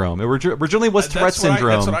syndrome. It originally was Tourette's syndrome.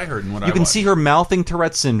 That's what I heard. And what you can see her mouthing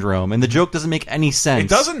Tourette's syndrome, and the joke doesn't make any sense. It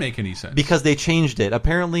doesn't make any sense because they changed it.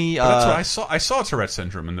 Apparently, But that's what I saw. I saw Tourette's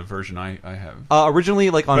syndrome in the version I have. Originally,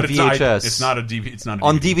 like on But VHS, it's not a DVD. It's not a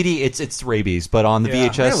on DVD. DVD. It's rabies, but on the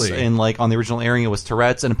VHS Really? and like on the original airing, it was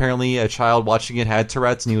Tourette's. And apparently, a child watching it had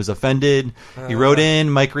Tourette's, and he was offended. He wrote in.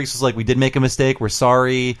 Mike Reese was like, "We did make a mistake. We're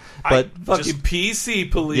sorry." But fucking PC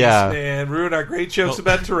police, Yeah. man, ruin our great jokes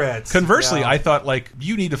about Tourette's. Conversely, Yeah. I thought like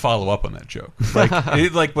you need to follow up on that joke.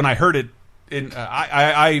 Like when I heard it,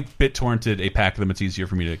 I BitTorrented a pack of them. It's easier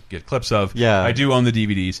for me to get clips of. Yeah. I do own the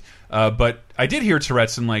DVDs, but I did hear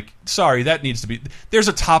Tourette's and like, sorry, that needs to be. There's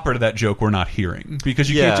a topper to that joke we're not hearing because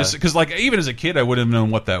you can't just because like even as a kid I wouldn't have known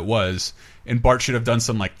what that was, and Bart should have done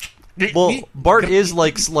some like. Well, Bart is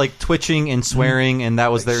like twitching and swearing, and that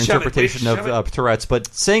was their Shove it, interpretation bitch, of shove it. Tourette's. But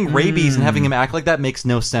saying rabies and having him act like that makes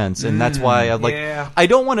no sense, and that's why I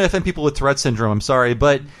don't want to offend people with Tourette's syndrome. I'm sorry,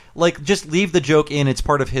 but like just leave the joke in. It's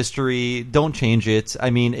part of history. Don't change it. I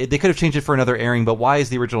mean, they could have changed it for another airing, but why is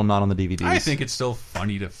the original not on the DVDs? I think it's still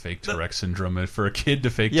funny to fake Tourette's syndrome and for a kid to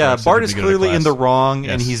fake. Yeah, Tourette's Bart syndrome is to go to clearly in class. the wrong,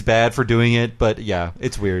 and Yes. he's bad for doing it. But yeah,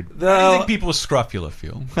 it's weird. How do you think people with scrofula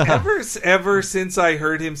feel? ever since I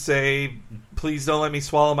heard him say, "Please don't let me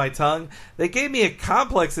swallow my tongue," they gave me a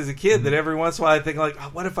complex as a kid that every once in a while I think like, oh,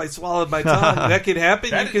 what if I swallowed my tongue? That could happen.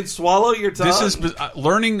 You can swallow your tongue. This is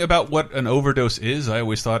learning about what an overdose is. I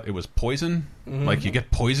always thought it was poison. Like you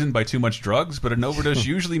get poisoned by too much drugs, but an overdose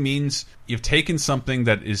usually means you've taken something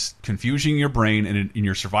that is confusing your brain, and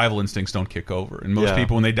your survival instincts don't kick over. And most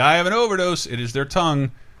people, when they die of an overdose, it is their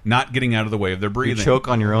tongue not getting out of the way of their breathing. You choke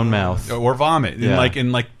on your own mouth or vomit. Yeah.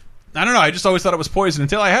 And like I don't know. I just always thought it was poison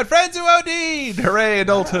until I had friends who OD'd. Hooray,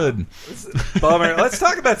 adulthood! Bummer. Let's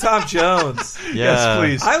talk about Tom Jones. Yes,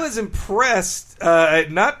 please. I was impressed.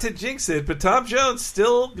 Not to jinx it, but Tom Jones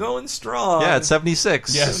still going strong. Yeah, at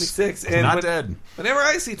 76. Yes. 76. He's not dead. Whenever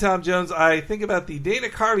I see Tom Jones, I think about the Dana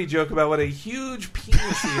Carvey joke about what a huge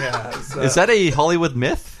penis he has. Is that a Hollywood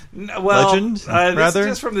myth? Legend? This rather? is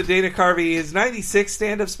just from the Dana Carvey, his 96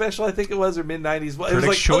 stand-up special, I think it was, or mid-90s. It was Critics'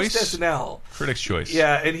 like Choice? post-SNL. Critics' Choice.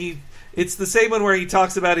 Yeah, and it's the same one where he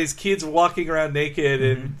talks about his kids walking around naked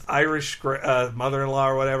and Irish mother-in-law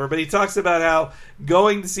or whatever. But he talks about how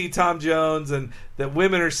going to see Tom Jones and that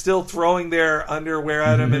women are still throwing their underwear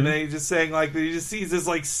at him, and then he's just saying like he just sees this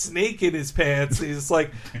like snake in his pants. He's just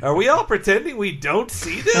like, "Are we all pretending we don't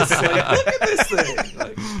see this? Like, look at this thing."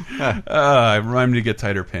 Like, I remind me to get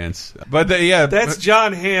tighter pants. But that's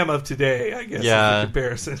John Hamm of today, I guess. Yeah. Is the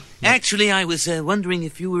comparison. Actually, I was wondering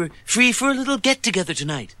if you were free for a little get-together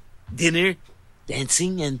tonight. Dinner,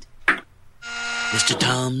 dancing, and Mr.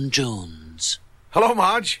 Tom Jones. Hello,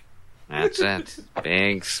 Marge. That's it.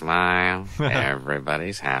 Big smile.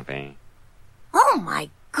 Everybody's happy. Oh my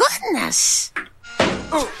goodness!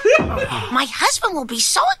 My husband will be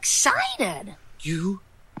so excited. You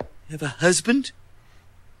have a husband?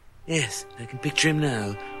 Yes, I can picture him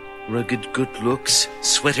now. Rugged good looks,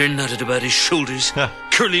 sweater knotted about his shoulders,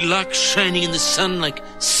 curly locks shining in the sun like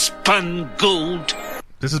spun gold.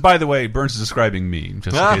 This is, by the way, Burns is describing me,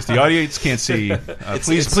 just in case the audience can't see.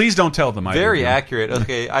 Please don't tell them. Very accurate.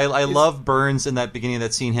 Okay, I love Burns in that beginning of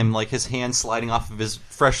that scene, him like his hand sliding off of his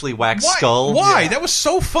freshly waxed skull. Why? That was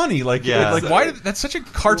so funny. Like why? That's such a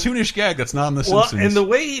cartoonish gag. That's not in The Simpsons. And the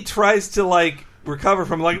way he tries to recover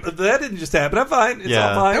from that didn't just happen. I'm fine. It's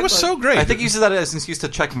all fine. That was so great. I think he uses that as an excuse to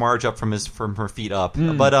check Marge up from her feet up.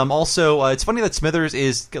 But also, it's funny that Smithers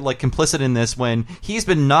is complicit in this when he's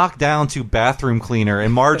been knocked down to bathroom cleaner,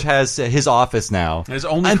 and Marge has his office now. His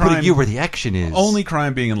only I'm crime, putting you where the action is. Only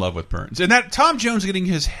crime being in love with Burns, and that Tom Jones getting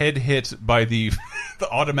his head hit by the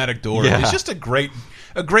automatic door is just a great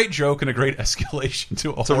joke and a great escalation to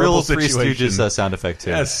a horrible situation. It's a real Three Stooges sound effect too.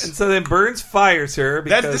 Yes. And so then Burns fires her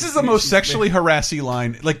because this is the most sexually harassing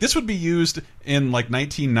line. Like, this would be used in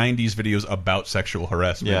 1990s videos about sexual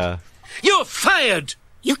harassment. Yeah. You're fired!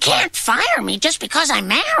 You can't fire me just because I'm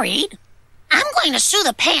married. I'm going to sue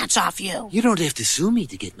the pants off you. You don't have to sue me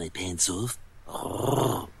to get my pants off.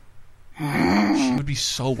 She would be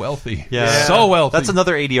so wealthy. Yeah. So wealthy. That's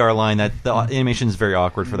another ADR line that the animation is very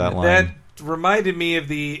awkward for that line. That reminded me of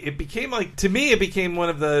it became one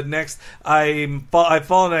of the next I've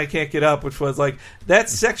fallen and I can't get up, which was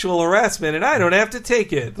that's sexual harassment and I don't have to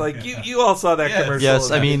take it. You all saw that commercial. Yes,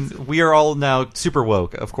 I mean, we are all now super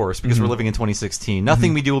woke, of course, because we're living in 2016.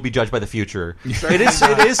 Nothing we do will be judged by the future. It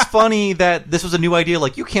is funny that this was a new idea.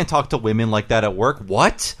 You can't talk to women like that at work.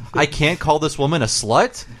 What? I can't call this woman a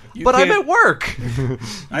slut? But I'm at work.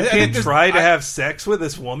 I can't try to have sex with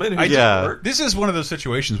this woman who's at work. This is one of those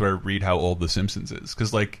situations where I read how old The Simpsons is.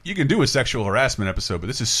 Because, you can do a sexual harassment episode, but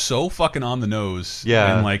this is so fucking on the nose.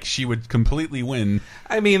 Yeah. And, she would completely win.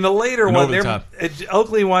 I mean, the later one, top.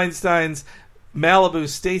 Oakley Weinstein's Malibu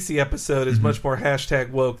Stacy episode is much more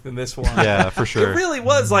 #woke than this one. Yeah, for sure. It really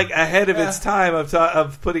was ahead of its time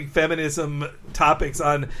of putting feminism topics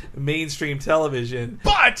on mainstream television.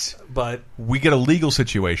 But we get a legal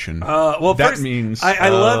situation. Well, that first, means I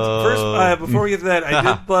loved before we get to that, I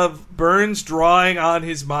did love Burns drawing on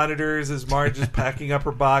his monitors as Marge is packing up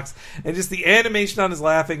her box, and just the animation on his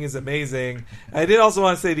laughing is amazing. I did also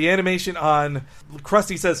want to say the animation on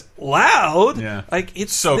Krusty says loud. Yeah,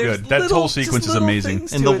 it's so good. That whole sequence is amazing.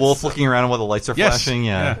 And the wolf looking around while the lights are flashing.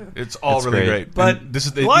 Yeah, it's all really great. But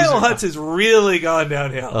Lionel Hutz has really gone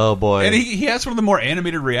downhill. Oh boy, and he has one of the more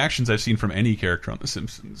animated reactions I've seen from any character on The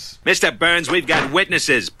Simpsons. Mr. Burns, we've got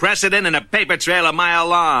witnesses, precedent, and a paper trail a mile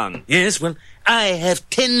long. Yes, well, I have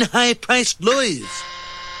 10 high-priced lawyers.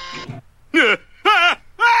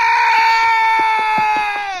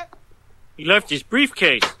 He left his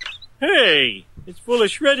briefcase. Hey, it's full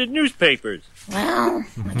of shredded newspapers. Well,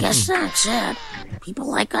 I guess that's it. People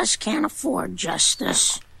like us can't afford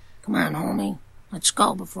justice. Come on, homie. Let's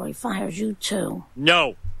go before he fires you, too.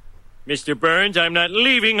 No. Mr. Burns, I'm not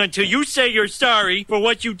leaving until you say you're sorry for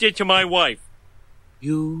what you did to my wife.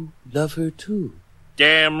 You love her, too.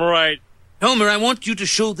 Damn right. Homer, I want you to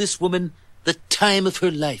show this woman the time of her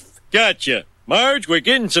life. Gotcha. Marge, we're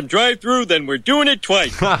getting some drive-through, then we're doing it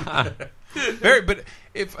twice.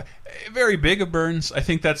 Very big of Burns. I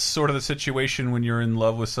think that's sort of the situation when you're in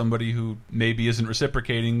love with somebody who maybe isn't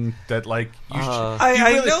reciprocating. That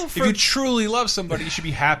if you truly love somebody, you should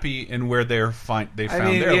be happy in where they found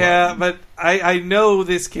their love. But I know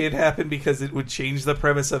this can't happen because it would change the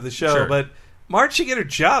premise of the show. Sure. But Marge should get her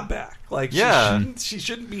job back. She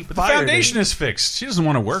shouldn't be fired. The foundation is fixed. She doesn't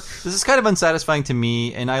want to work. This is kind of unsatisfying to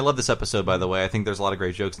me, and I love this episode, by the way. I think there's a lot of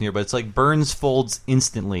great jokes in here, but it's Burns folds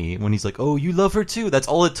instantly when he's like, oh, you love her too. That's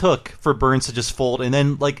all it took for Burns to just fold and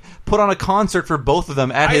then put on a concert for both of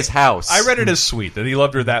them at his house. I read it as sweet, that he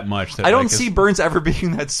loved her that much. That I don't see Burns ever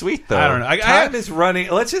being that sweet, though. I don't know. Time is running.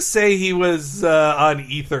 Let's just say he was on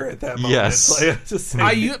ether at that moment. Yes.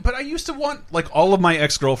 But I used to want all of my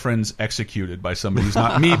ex-girlfriends executed by somebody who's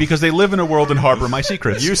not me because they live in a world and harbor my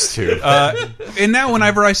secrets. Used to. And now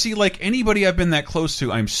whenever I see anybody I've been that close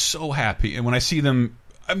to, I'm so happy. And when I see them,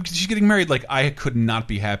 she's getting married, I could not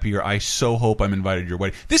be happier. I so hope I'm invited to your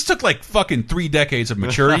wedding. This took fucking 3 decades of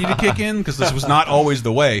maturity to kick in because this was not always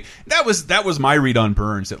the way. That was my read on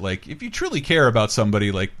Burns, that if you truly care about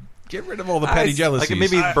somebody, get rid of all the petty jealousies.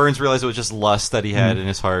 Maybe Burns realized it was just lust that he had in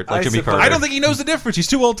his heart, like Jimmy Carter. I don't think he knows the difference. He's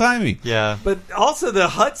too old-timey. Yeah. But also the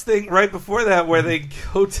Hutz thing right before that where they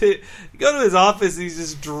go to his office and he's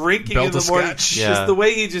just drinking in the morning. Just the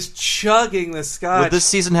way he's just chugging the scotch. Would this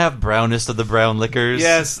season have brownest of the brown liquors?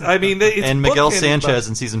 Yes. I mean, it's and Miguel Sanchez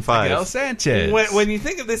in season 5. Miguel Sanchez. When you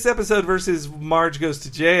think of this episode versus Marge Goes to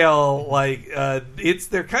Jail,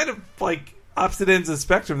 they're kind of opposite ends of the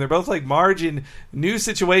spectrum. They're both like Marge in new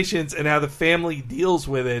situations and how the family deals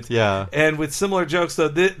with it. Yeah. And with similar jokes, so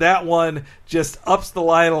that one just ups the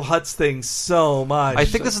Lionel Hutz thing so much. I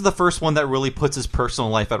think this is the first one that really puts his personal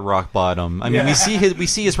life at rock bottom. I mean, we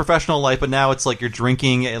see his professional life, but now it's like you're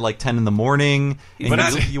drinking at like 10 in the morning,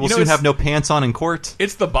 and you will soon have no pants on in court.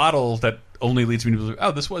 It's the bottle that only leads me to believe,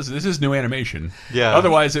 oh, this is new animation. Yeah.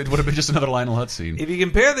 Otherwise, it would have been just another Lionel Hutz scene. If you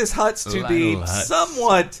compare this Hutz to the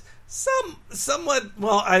somewhat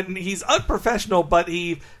well, he's unprofessional, but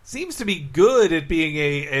he seems to be good at being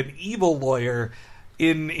an evil lawyer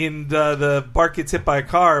in the Bart gets hit by a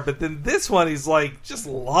car, but then this one he's like just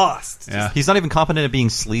lost. Yeah. He's not even competent at being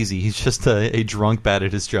sleazy. He's just a drunk bat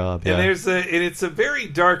at his job. And it's a very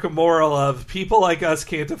dark moral of people like us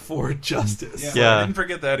can't afford justice. Yeah. I didn't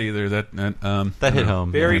forget that either. That hit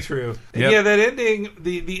home. Very true. Yep. Yeah, that ending,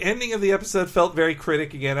 the ending of the episode felt very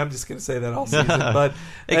critic again. I'm just going to say that all season, but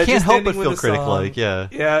it can't help but feel critic-like.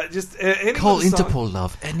 Yeah, just call Interpol,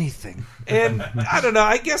 love, anything. And I don't know,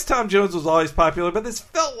 I guess Tom Jones was always popular, but this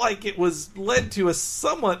felt like it was led to a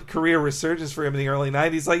somewhat career resurgence for him in the early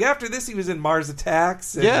 90s. Like after this, he was in Mars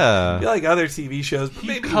Attacks and like other TV shows. But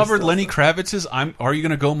he covered Lenny Kravitz's Are You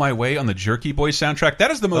Gonna Go My Way on the Jerky Boys soundtrack.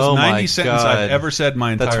 That is the most 90s sentence I've ever said in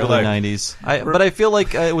my entire life. That's really life. 90s. But I feel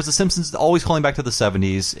like it was The Simpsons always calling back to the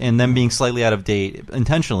 70s and them being slightly out of date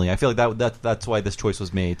intentionally. I feel like that's why this choice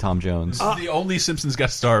was made, Tom Jones. This is the only Simpsons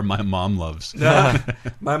guest star my mom loves.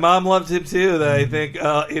 My mom loved him too. That I think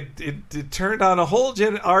it turned on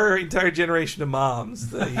our entire generation of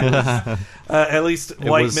moms. At least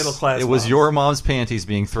white middle class. It was your mom's panties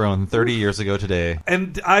being thrown 30 years ago today.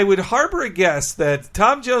 And I would harbor a guess that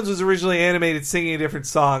Tom Jones was originally animated singing a different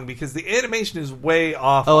song because the animation is way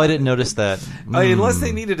off. Oh, I didn't notice that. Unless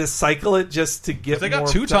they needed to cycle it just to get. They got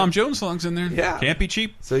two Tom Jones songs in there. Yeah, can't be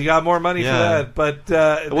cheap. So you got more money for that. But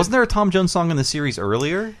wasn't there a Tom Jones song in the series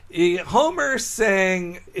earlier? Homer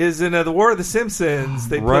sang is in the War of the Simpsons.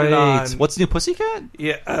 They put it on. What's New Pussycat?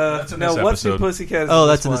 Yeah, that's in this What's New episode. Pussycat?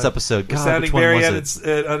 That's in this episode. God, sounding very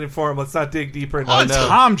uninformed. Let's not dig deeper into that.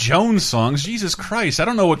 Tom Jones songs. Jesus Christ! I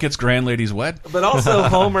don't know what gets grand ladies wet. But also,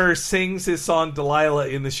 Homer sings his song Delilah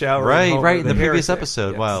in the shower. Right, in the previous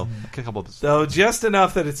episode. Yes. Wow, a couple episodes. So just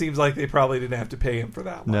enough that it seems like they probably didn't have to pay him for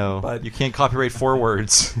that one. No, but you can't copyright 4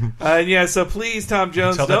 words. So please, Tom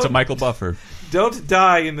Jones, tell that to Michael Buffer. Don't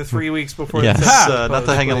die in the 3 weeks before. Yes, not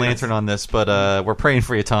to hang a lantern on this, but we're praying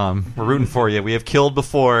for you, Tom. We're rooting for you. We have killed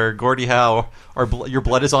before. Gordie Howe, your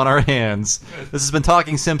blood is on our hands. This has been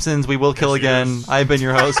Talking Simpsons. We will kill again. I've been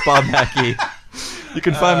your host, Bob Mackey. You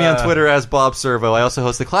can find me on Twitter as Bob Servo. I also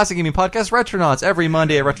host the classic gaming podcast Retronauts every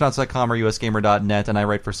Monday at retronauts.com or usgamer.net, and I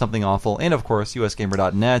write for Something Awful and, of course,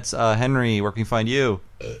 usgamer.net. Henry, where can we find you?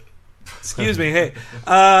 Excuse me. Hey,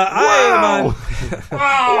 I'm on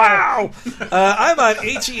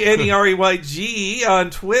HENEREYG on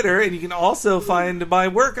Twitter, and you can also find my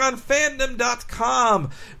work on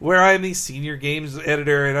fandom.com, where I'm the senior games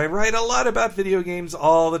editor, and I write a lot about video games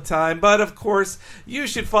all the time. But of course, you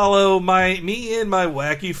should follow me and my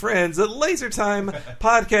wacky friends at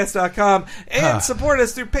LaserTimePodcast.com and support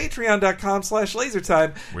us through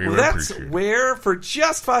Patreon.com/LaserTime. That's where, for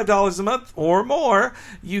just $5 a month or more,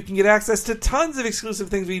 you can get access to tons of exclusive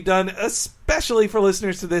things we've done, especially for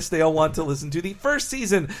listeners to this. They'll want to listen to the first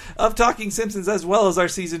season of Talking Simpsons, as well as our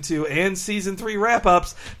Season 2 and Season 3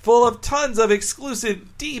 wrap-ups, full of tons of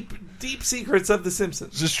exclusive, deep secrets of The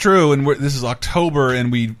Simpsons. This is true, and this is October,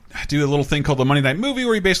 and we do a little thing called the Monday Night Movie,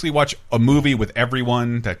 where you basically watch a movie with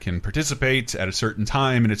everyone that can participate at a certain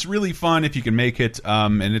time, and it's really fun if you can make it,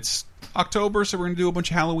 and it's October, so we're going to do a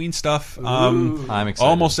bunch of Halloween stuff. I'm excited.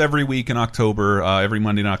 Almost every week in October, every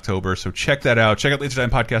Monday in October. So check that out. Check out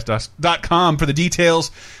LaserTimePodcast.com for the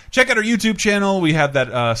details. Check out our YouTube channel. We have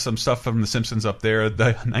that some stuff from The Simpsons up there. The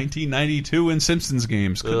 1992 and Simpsons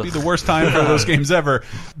games. Could be the worst time for those games ever.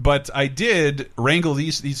 But I did wrangle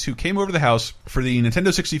these who came over to the house for the Nintendo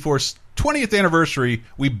 64's 20th anniversary.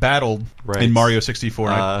 We battled in Mario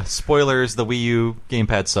 64. Spoilers, the Wii U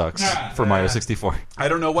gamepad sucks for Mario 64. I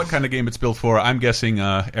don't know what kind of game it's built for. I'm guessing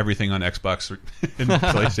everything on Xbox and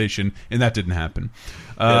PlayStation, and that didn't happen.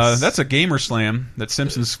 That's a gamer slam that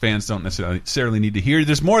Simpsons fans don't necessarily need to hear.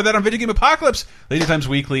 There's more of that on Video Game Apocalypse, Laser Time's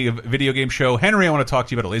weekly video game show. Henry, I want to talk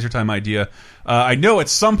to you about a Laser Time idea. I know at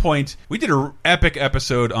some point we did an epic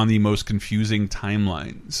episode on the most confusing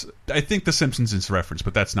timelines. I think The Simpsons is referenced,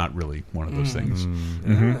 but that's not really one of those things.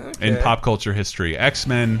 Okay. In pop culture history,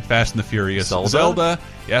 X-Men, Fast and the Furious, Zelda,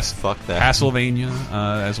 yes, fuck that, Castlevania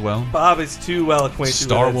as well. Bob is too well acquainted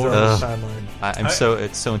Star with Wars timeline.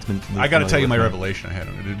 It's so intimate. I got to tell you my revelation I had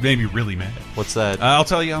It made me really mad. What's that? I'll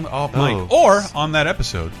tell you off mic or on that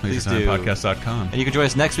episode. Please do. LaserTimePodcast.com. And you can join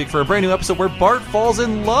us next week for a brand new episode where Bart falls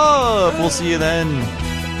in love. We'll see you then.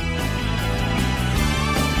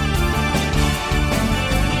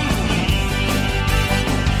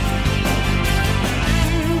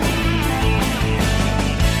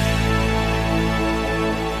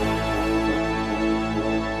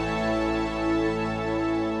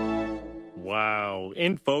 Wow,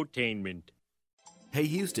 infotainment. Hey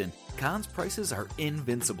Houston, Conn's prices are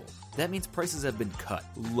invincible. That means prices have been cut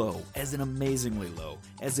low, as in amazingly low,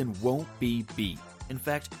 as in won't be beat. In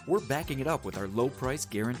fact, we're backing it up with our low price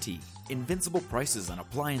guarantee. Invincible prices on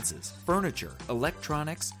appliances, furniture,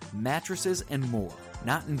 electronics, mattresses, and more.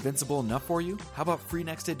 Not invincible enough for you? How about free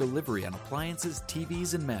next day delivery on appliances,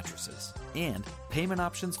 TVs, and mattresses? And payment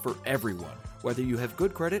options for everyone, whether you have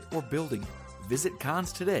good credit or building it. Visit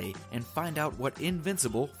Conn's today and find out what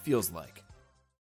invincible feels like.